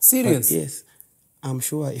 Serious? But yes. I'm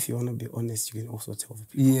sure if you want to be honest, you can also tell the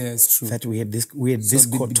people. Yes, true. That we had this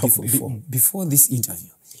talk before. Before this interview,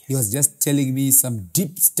 he was just telling me some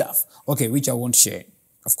deep stuff. Okay, which I won't share,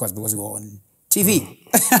 of course, because we were on TV.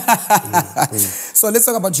 So let's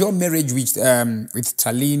talk about your marriage with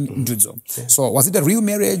Talin Ndudzo. Yeah. So was it a real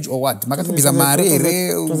marriage or what? It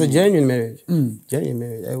was a genuine marriage. Genuine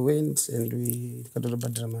marriage. I went and we got a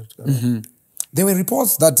bad drama. There were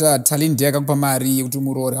reports that Talin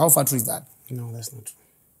Diagakupamari. How far true is that? No, that's not true.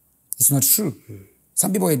 It's not true.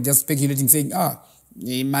 Some people are just speculating, saying,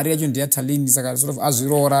 marriage and Talin is like sort of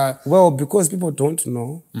azurora. Well, because people don't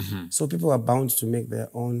know, so people are bound to make their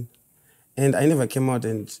own. And I never came out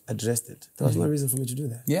and addressed it. There was no reason for me to do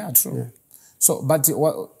that. Yeah, true. Yeah. So, but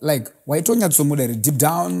like, why don't you have deep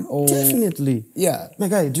down? Or definitely. Yeah. My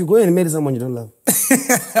guy, do you go and marry someone you don't love?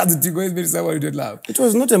 Did you go and marry someone you don't love? It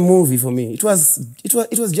was not a movie for me. It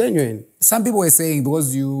was genuine. Some people were saying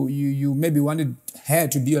because you maybe wanted her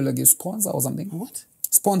to be like a sponsor or something. What?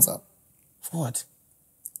 Sponsor. For what?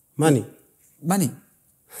 Money. Money.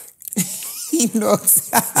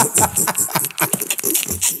 NOX.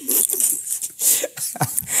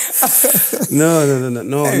 No.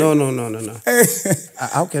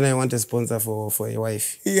 How can I want a sponsor for a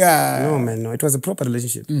wife? Yeah. No, man, no. It was a proper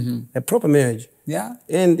relationship. A proper marriage. Yeah.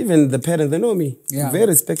 And even the parents, they know me. Yeah. Very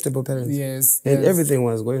respectable parents. Yes. And everything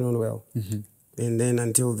was going on well. And then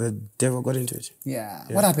until the devil got into it. Yeah.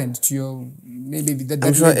 What happened to your, maybe that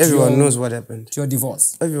I'm sure everyone knows what happened. To your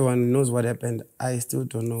divorce. Everyone knows what happened. I still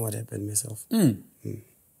don't know what happened myself.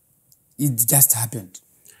 It just happened.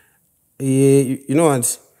 You know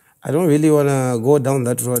what? I don't really want to go down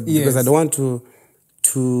that road because I don't want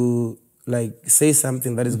to like say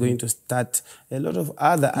something that is going to start a lot of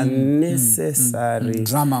other unnecessary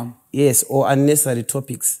drama. Yes, or unnecessary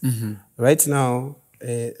topics. Right now,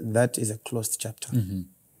 that is a closed chapter.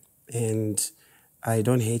 And I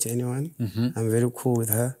don't hate anyone. I'm very cool with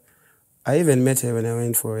her. I even met her when I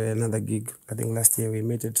went for another gig. I think last year we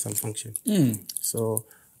met at some function. So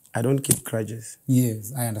I don't keep grudges.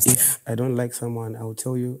 Yes, I understand. If I don't like someone, I will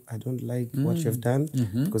tell you I don't like what you've done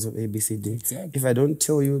because of ABCD. Exactly. If I don't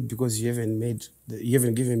tell you because you haven't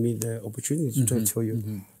given me the opportunity to tell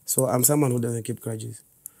you. So I'm someone who doesn't keep grudges.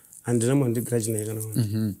 And no one grudge.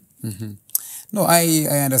 No, I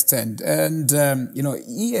understand. And,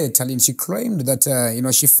 Talin, she claimed that,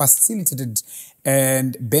 she facilitated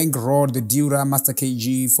and bankrolled the Dura Master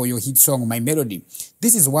KG for your hit song, My Melody.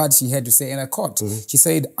 This is what she had to say in a court. She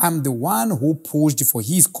said, I'm the one who pushed for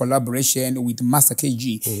his collaboration with Master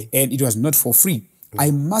KG, and it was not for free. I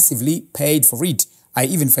massively paid for it. I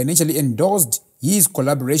even financially endorsed his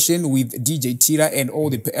collaboration with DJ Tira, and all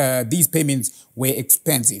these payments were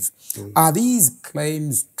expensive. Are these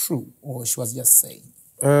claims true, or she was just saying?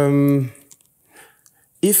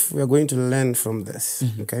 If we are going to learn from this,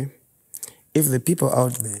 okay? If the people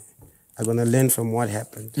out there are going to learn from what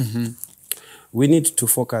happened, we need to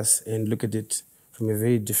focus and look at it from a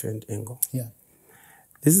very different angle. Yeah.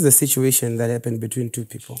 This is a situation that happened between two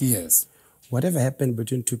people. Yes. Whatever happened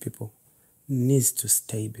between two people needs to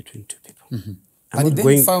stay between two people. But it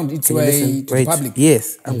then found its way to the public.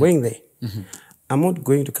 Yes, I'm going there. I'm not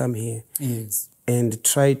going to come here and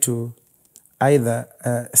try to either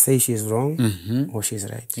say she's wrong or she's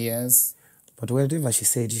right. Yes. But whatever she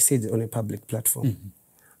said on a public platform.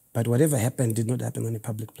 But whatever happened did not happen on a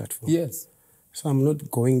public platform. Yes. So I'm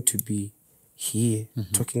not going to be here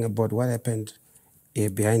talking about what happened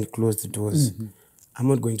behind closed doors. I'm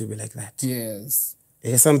not going to be like that. Yes.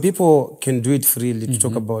 Some people can do it freely to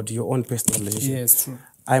talk about your own personal relationship. Yes, true.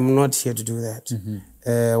 I'm not here to do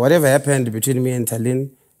that. Whatever happened between me and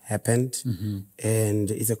Talin happened,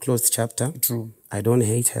 and it's a closed chapter. True. I don't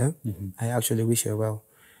hate her. I actually wish her well.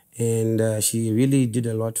 And she really did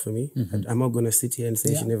a lot for me. I'm not going to sit here and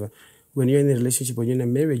say she never. when you're in a relationship, when you're in a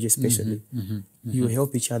marriage especially, you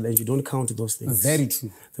help each other and you don't count those things. Very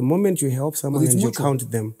true. The moment you help someone and you mutual.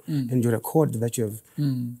 count them and you record that you have,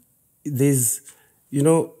 there's, you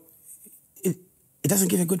know, it doesn't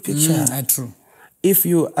give a good picture. True. If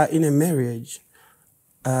you are in a marriage,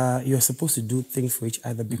 you're supposed to do things for each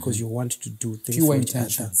other because you want to do things Pure for each other.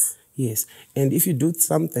 intentions. Yes. And if you do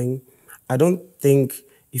something, I don't think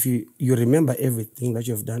if you remember everything that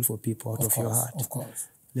you have done for people out of your heart. Of course.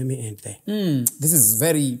 Let me end there. This is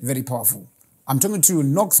very, very powerful. I'm talking to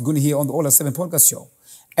NOX Finally here on the All of 7 podcast show.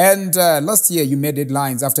 And last year you made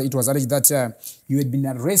headlines after it was alleged that you had been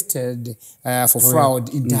arrested for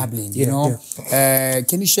fraud in Dublin. You know,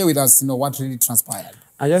 can you share with us, what really transpired?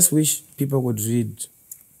 I just wish people would read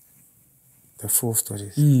the full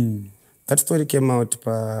stories. That story came out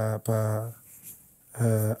by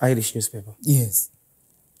Irish newspaper. Yes.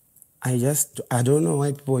 I don't know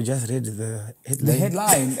why people just read the headline. The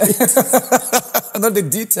headline. Not the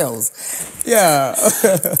details. Yeah.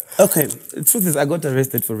 Okay, the truth is I got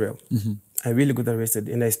arrested for real. I really got arrested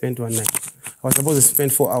and I spent one night. I was supposed to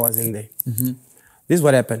spend 4 hours in there. This is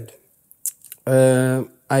what happened.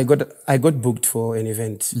 I got booked for an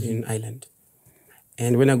event in Ireland.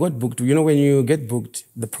 And when I got booked, when you get booked,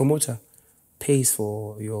 the promoter pays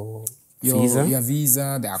for your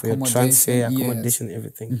visa, the for your accommodation, transfer, accommodation,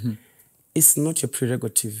 everything. It's not your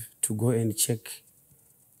prerogative to go and check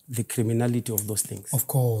the criminality of those things. Of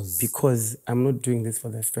course. Because I'm not doing this for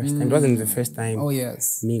the first time. It wasn't the first time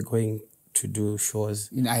me going to do shows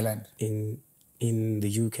in Ireland, in the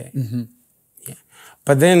UK. Yeah.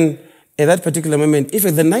 But then at that particular moment, if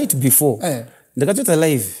the night before, they got it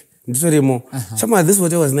alive. This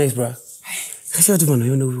hotel was nice, bro.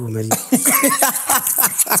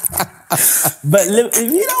 But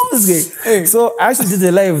so I actually did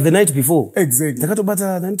the live the night before. Exactly.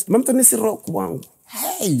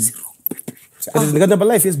 Hey.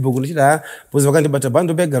 Live Facebook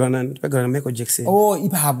Michael Jackson. Oh,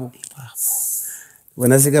 Ipahabo.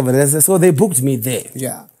 So they booked me there.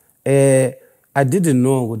 Yeah. I didn't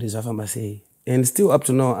know what is say. And still up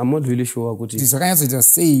to now, I'm not really sure what it is.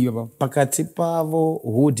 Just say Pakati Pavo,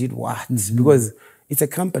 who did what? Because it's a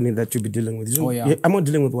company that you'll be dealing with. I'm not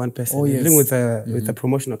dealing with one person. I'm dealing with a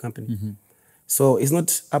promotional company. So it's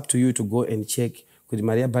not up to you to go and check with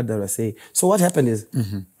Maria Badara say. So what happened is,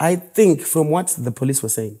 I think from what the police were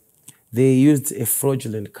saying, they used a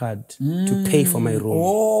fraudulent card to pay for my room.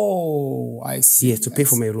 Oh, I see. Yes, to pay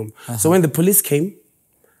for my room. So when the police came,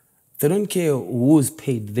 they don't care who's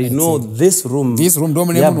paid. They know this room. This room,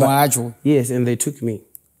 yes, and they took me.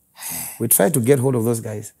 We tried to get hold of those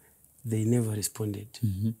guys. They never responded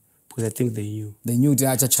because I think they knew. They knew they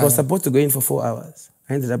So I was supposed to go in for 4 hours.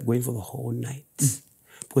 I ended up going for the whole night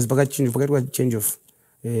because I got change of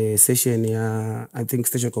session. I think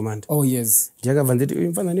station command. Oh yes. So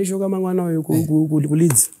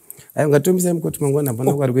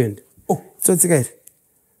it's okay.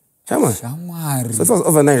 So it was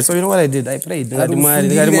overnight. So you know what I did? I prayed. I didn't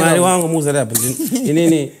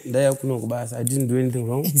do anything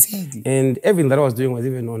wrong. Exactly. And everything that I was doing was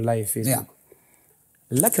even on live Facebook.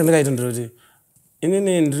 Luckily, I didn't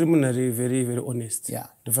very, very honest. Yeah.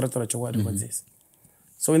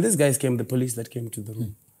 So when these guys came, the police that came to the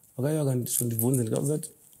room,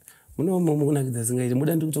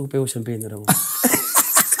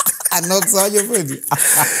 I'm not so your friend.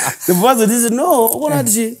 The boss said, no, what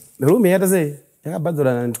did she? The room here to say, I got bad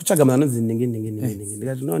and to check them. So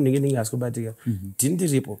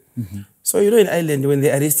in Ireland, when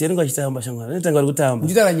they arrest you,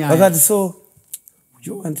 so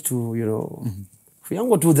you want to,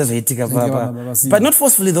 but not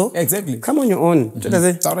forcefully though. Exactly. Come on your own. Is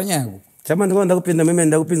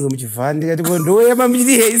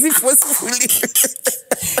it forcefully?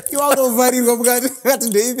 You are over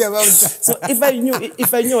So if I knew I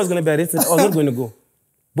was going to be arrested, I was not going to go.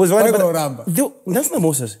 That's not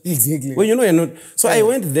Moses. Exactly. Well, you're not. So I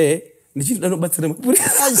went there. But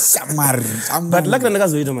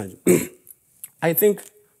I think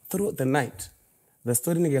throughout the night, the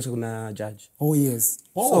story niggas gonna judge. Oh yes.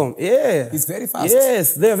 So yeah, it's very fast.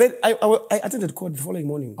 Yes, they are very. I attended court the following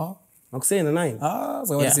morning. Oh. I'm saying the 9.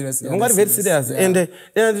 So very serious. I'm very serious. And then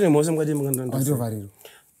I didn't know some.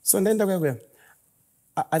 So then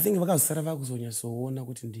I think if I was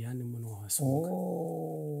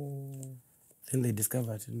then they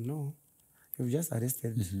discovered, no, you've just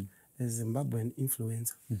arrested a Zimbabwean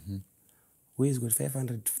influencer who has got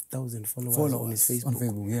 500,000 followers on his Facebook. On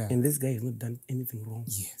Facebook, yeah. And this guy has not done anything wrong.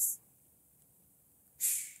 Yes.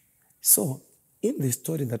 So in the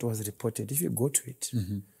story that was reported, if you go to it, if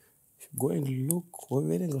you go and look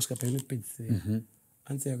over there,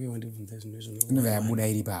 answer yako yawandibvunza zvinhu izvo inobva yabuda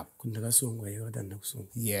iri ipapo kuti ndakasungwa iwe watanda kusungwa.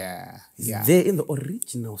 yeah There in the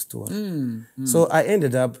original story. So I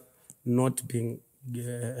ended up not being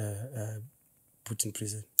put in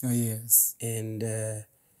prison. oh yes And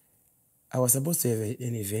I was supposed to have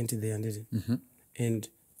an event there, and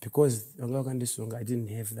because I didn't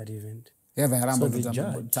have that event. yeah So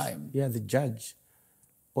the judge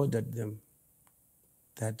ordered them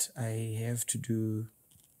that I have to do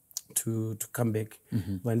to come back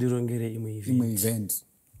vandirongere imwe event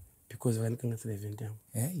because vandikansela event yangu.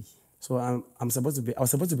 hey So I was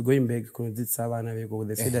supposed to be going back kunodzidzisa vana veko.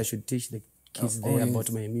 They said I should teach the kids there about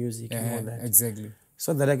my music and all that. Exactly.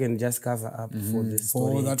 So that I can just cover up for the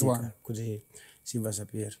story. For that one. Kuti Shiva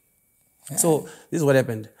Sapir. So this is what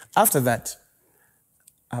happened. After that,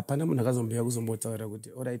 apana munhu akazomboya kuzombotaura kuti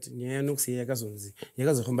alright nyaya yanokusiya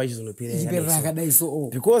yakazofamba ichizonopira yakadai so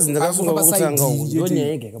because ndakafunga kutanga ndo nyaya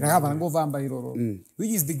yega yakangofamba iroro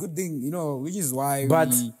which is the good thing, you know, which is why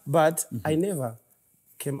but I never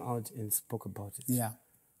came out and spoke about it. Yeah.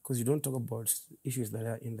 Because you don't talk about issues that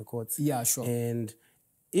are in the courts. Yeah, sure. And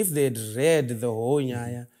if they'd read the whole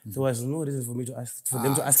nyaya, there was no reason for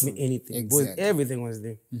them to ask me anything. Exactly. Because everything was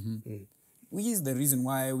there. Which is the reason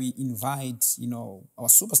why we invite, you know, our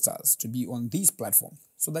superstars to be on this platform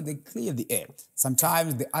so that they clear the air.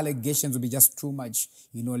 Sometimes the allegations will be just too much,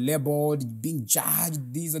 you know, labeled, being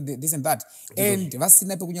judged, this and that. And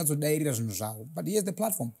but here's the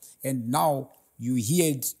platform. And now you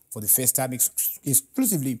hear it for the first time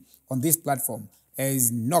exclusively on this platform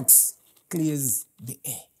as NOX clears the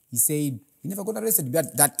air. He said he never got arrested,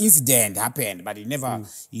 but that incident happened, but he never,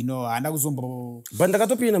 you know, but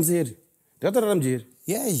ndakatopinda mseri. Ndakatorara mjeri.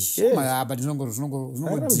 Yeah, but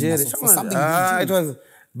for something it was,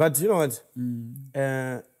 but you know what?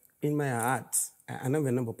 In my heart, I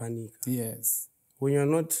never panic. Yes. When you're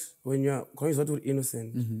not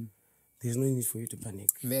innocent, there's no need for you to panic.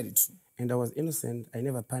 Very true. And I was innocent. I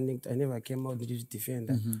never panicked. I never came out to defend.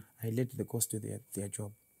 I let the courts do their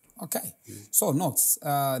job. Okay. So, NOX,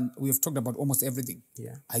 we have talked about almost everything.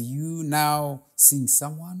 Yeah. Are you now seeing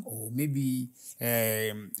someone, or maybe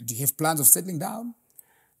do you have plans of settling down?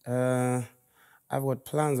 I've got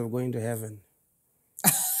plans of going to heaven.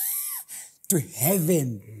 To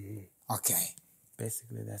heaven? Okay.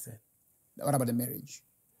 Basically, that's it. What about the marriage?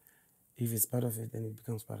 If it's part of it, then it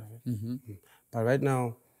becomes part of it. But right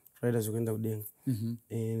now, Fridays we're going to ding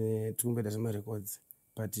in Tumbe doesn't records.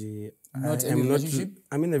 But not in a relationship?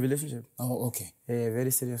 I'm in a relationship. Oh, okay. A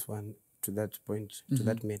very serious one to that point, to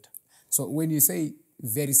that matter. So when you say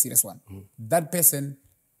very serious one, that person,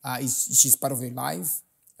 she's part of your life?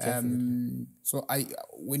 So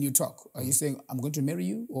when you talk, are you saying, I'm going to marry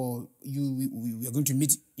you, or we are going to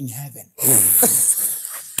meet in heaven?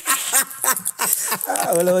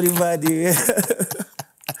 Well, everybody.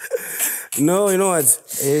 No, you know what?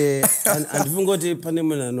 And even go to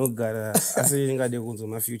Panama no gara. I say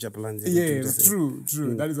my future plans. Yes, true.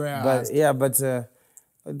 That is why I asked. Yeah, but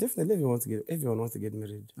definitely everyone wants to get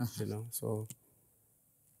married. You know, so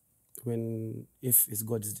if it's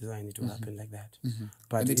God's design, it will happen like that.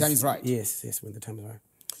 But when the time is right. Yes, when the time is right.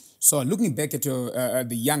 So looking back at your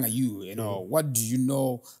the younger you know, what do you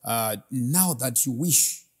know now that you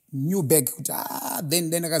wish knew back? Then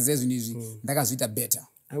ndakazviita better.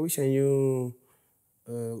 I wish I knew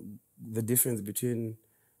the difference between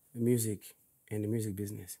music and the music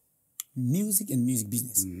business. Music and music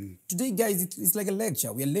business. Today, guys, it's like a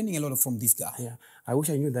lecture. We are learning a lot from this guy. Yeah, I wish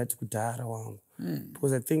I knew that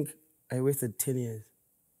because I think I wasted 10 years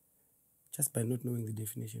just by not knowing the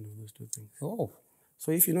definition of those two things. Oh.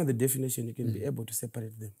 So if you know the definition, you can be able to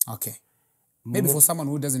separate them. Okay. Maybe for someone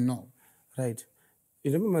who doesn't know. Right.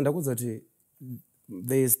 You remember that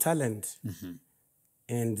there is talent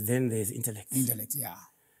and then there is intellect. Intellect, yeah.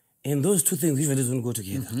 And those two things usually don't go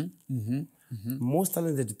together. Most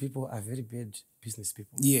talented people are very bad business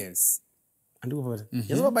people. Yes. And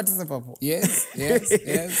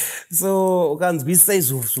Yes. So,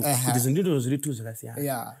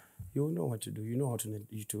 yeah. You know what to do. You know how to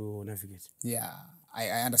navigate. Yeah, I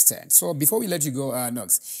understand. So before we let you go,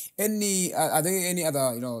 NOX, are there any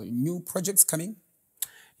other new projects coming?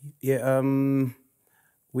 Yeah,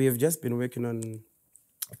 we have just been working on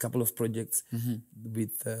a couple of projects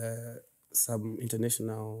with some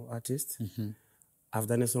international artists. I've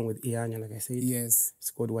done a song with Ianya, like I said. Yes.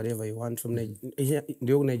 It's called Whatever You Want from Nigeria.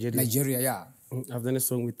 Nigeria, yeah. I've done a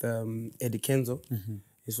song with Eddie Kenzo.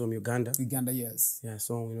 He's from Uganda. Uganda, yes. Yeah,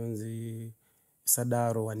 song, the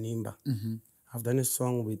Sadaro Wanimba. I've done a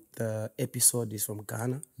song with Episode, is from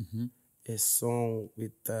Ghana. A song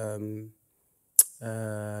with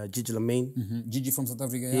Gigi Lamaine. Gigi from South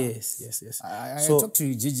Africa. Yeah. Yes. I talk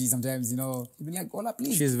to Gigi sometimes, you know, he'll be like, Ola,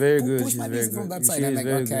 please. She's very good. Push She's my very music good. from that She side. is I'm like,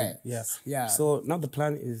 very okay. good. Yeah. So now the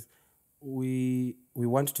plan is we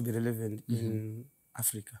want to be relevant in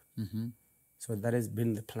Africa. So that has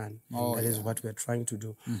been the plan. And that is what we're trying to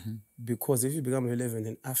do. Because if you become relevant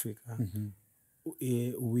in Africa,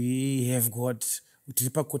 we have got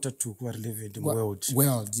quarter to who are relevant in the world.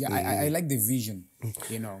 Yeah. I like the vision,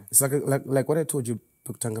 you know. It's like what I told you,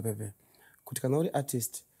 Pukutanga Pepe. Kutikana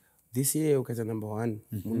artist, this year you get #1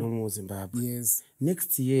 in Zimbabwe. Yes.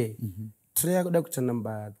 Next year, try to get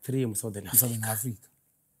 #3 in Southern Africa.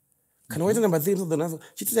 Can we number 3 in Southern Africa?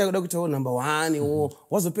 She try to get #1 or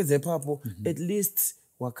what's the pizza papo? At least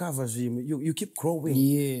wakava you keep growing.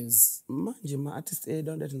 Yes. Manje ma artist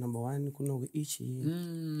don't get #1 kuno each year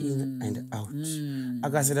in and out.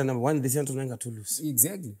 Akasela #1 this year tunanga to lose.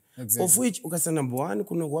 Exactly. Of which ukasela #1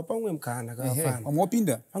 kuno kwapamwe mkhana kafana.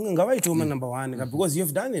 Amwapinda. Angawaita #1 because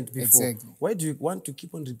you've done it before. Exactly. Why do you want to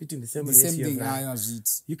keep on repeating the same thing?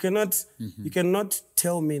 You cannot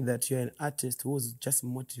tell me that you're an artist who's just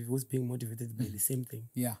who's being motivated by the same thing.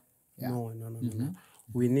 Yeah. No.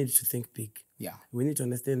 We need to think big. Yeah. We need to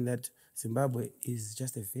understand that Zimbabwe is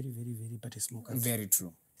just a very, very, very but a small country. Very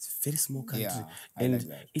true. It's a very small country. Yeah, and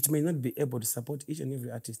it may not be able to support each and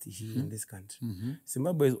every artist here in this country.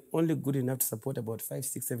 Zimbabwe is only good enough to support about 5,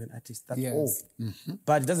 6, 7 artists. That's all.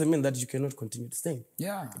 But it doesn't mean that you cannot continue to sing.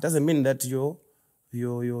 Yeah. It doesn't mean that your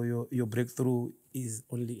breakthrough is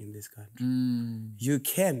only in this country. You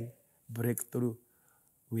can break through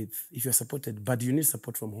if you're supported, but you need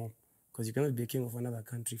support from home. Because you cannot be a king of another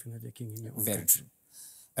country if you're not a king in your own country. Very true.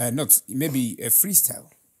 Nox, maybe a freestyle.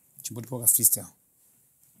 Chimbotipoka freestyle.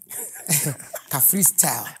 A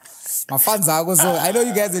freestyle. My fans are also, I know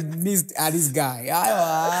you guys have missed this guy.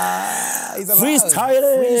 He's a freestyle.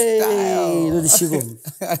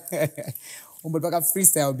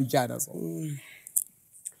 Freestyle bijana.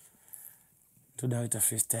 Today it's a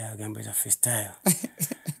freestyle, gamba it's a freestyle.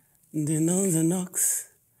 The NOX.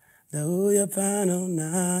 Da uya pano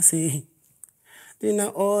nasi Dina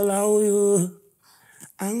ola uyu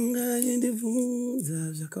Anga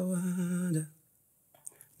yindivunza zakawanda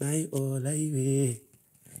Nai ola iwe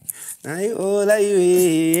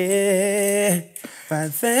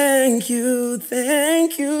But thank you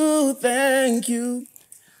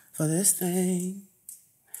For this thing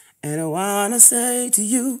And I wanna say to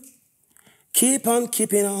you Keep on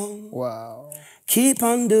keeping on. Wow. Keep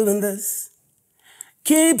on doing this.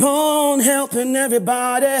 Keep on helping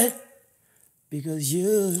everybody because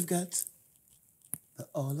you've got the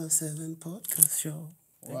All of 7 podcast show.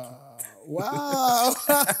 Wow. Wow.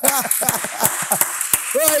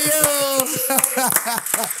 Oh, yo.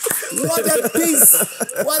 What a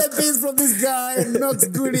piece from this guy, NOX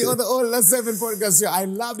Finally on the All of 7 podcast show. I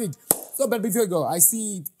loved it. So, but before you go, I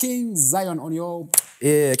see King Zion on your...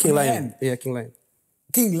 Yeah, King Lion. Yeah, King Lion.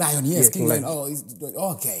 King Lion, yes, Yeah, King Lion. Oh,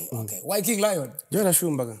 okay. Why King Lion? Jona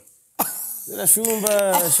shumba.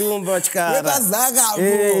 Shumba chikara.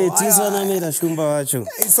 Shumba wacho.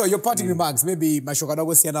 So your parting remarks, maybe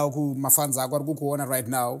mashokadogo siana ku mafanza kwa kuona right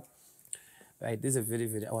now. Right, this is a very,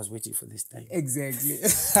 very, I was waiting for this time. Exactly.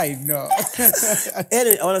 I know.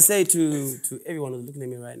 Anyway, I want to say to everyone who's looking at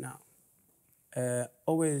me right now,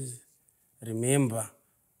 always remember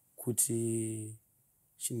kuti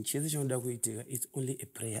it's only a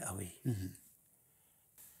prayer away.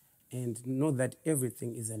 And know that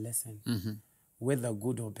everything is a lesson, whether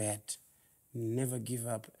good or bad. Never give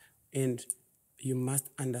up. And you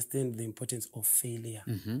must understand the importance of failure.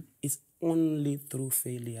 It's only through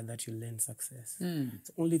failure that you learn success.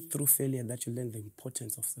 It's only through failure that you learn the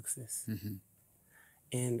importance of success.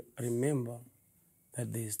 And remember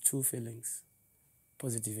that there's 2 feelings,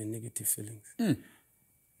 positive and negative feelings.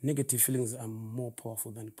 Negative feelings are more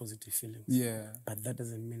powerful than positive feelings. Yeah. But that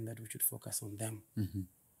doesn't mean that we should focus on them.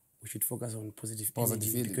 We should focus on positive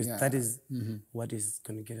feelings, because that is what is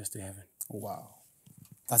going to get us to heaven. Wow.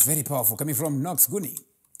 That's very powerful. Coming from NOX Finally.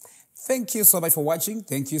 Thank you so much for watching.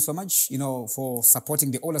 Thank you so much, for supporting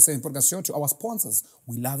the All of 7 podcast show. To our sponsors,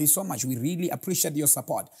 we love you so much. We really appreciate your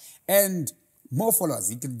support. And more followers.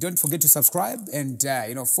 Don't forget to subscribe and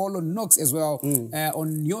follow NOX as well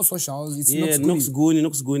on your socials. It's NOX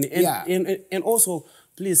Finally. And also,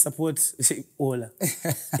 please support Ola.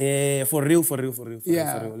 For real.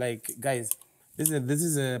 Like, guys, this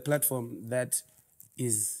is a platform that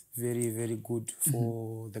is very, very good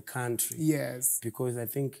for the country. Yes. Because I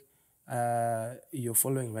think you're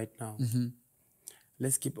following right now.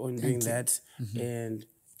 Let's keep on doing that and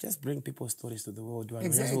just bring people's stories to the world.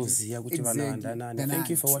 Exactly. Thank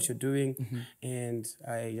you for what you're doing. And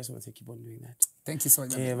I just want to keep on doing that. Thank you so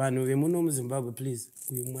much. Vanhu vemuno muZimbabwe, please.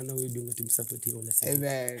 Uyu mwana wedu ngatimsupport all.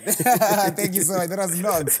 Amen. Thank you so much. That was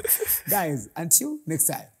NOX. Guys, until next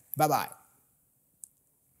time. Bye-bye.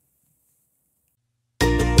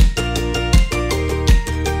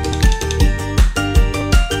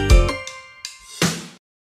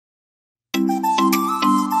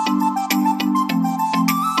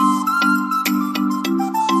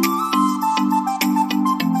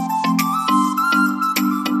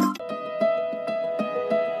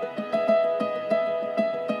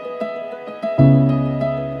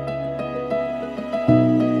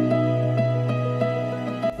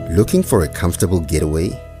 Looking for a comfortable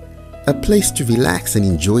getaway? A place to relax and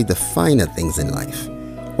enjoy the finer things in life?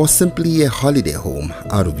 Or simply a holiday home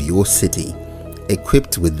out of your city,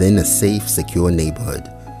 equipped within a safe, secure neighborhood,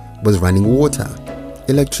 with running water,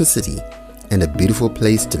 electricity, and a beautiful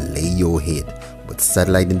place to lay your head with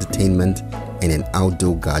satellite entertainment and an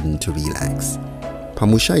outdoor garden to relax?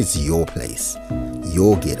 Phamusha is your place,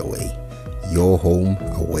 your getaway, your home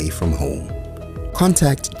away from home.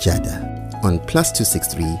 Contact Jada on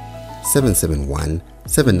 +263 771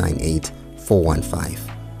 798 415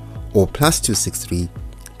 or +263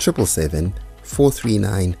 777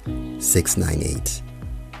 439 698.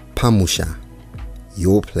 Phamusha,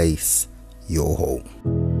 your place, your home.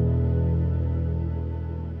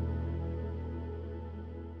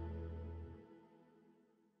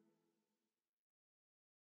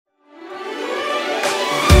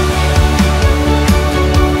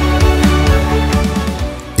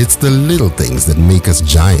 It's the little things that make us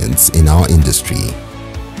giants in our industry.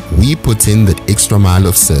 We put in that extra mile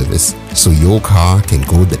of service so your car can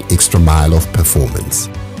go that extra mile of performance.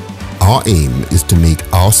 Our aim is to make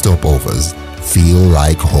our stopovers feel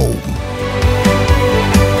like home.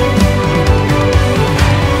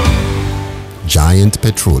 Giant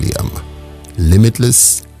Petroleum,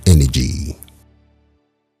 limitless energy.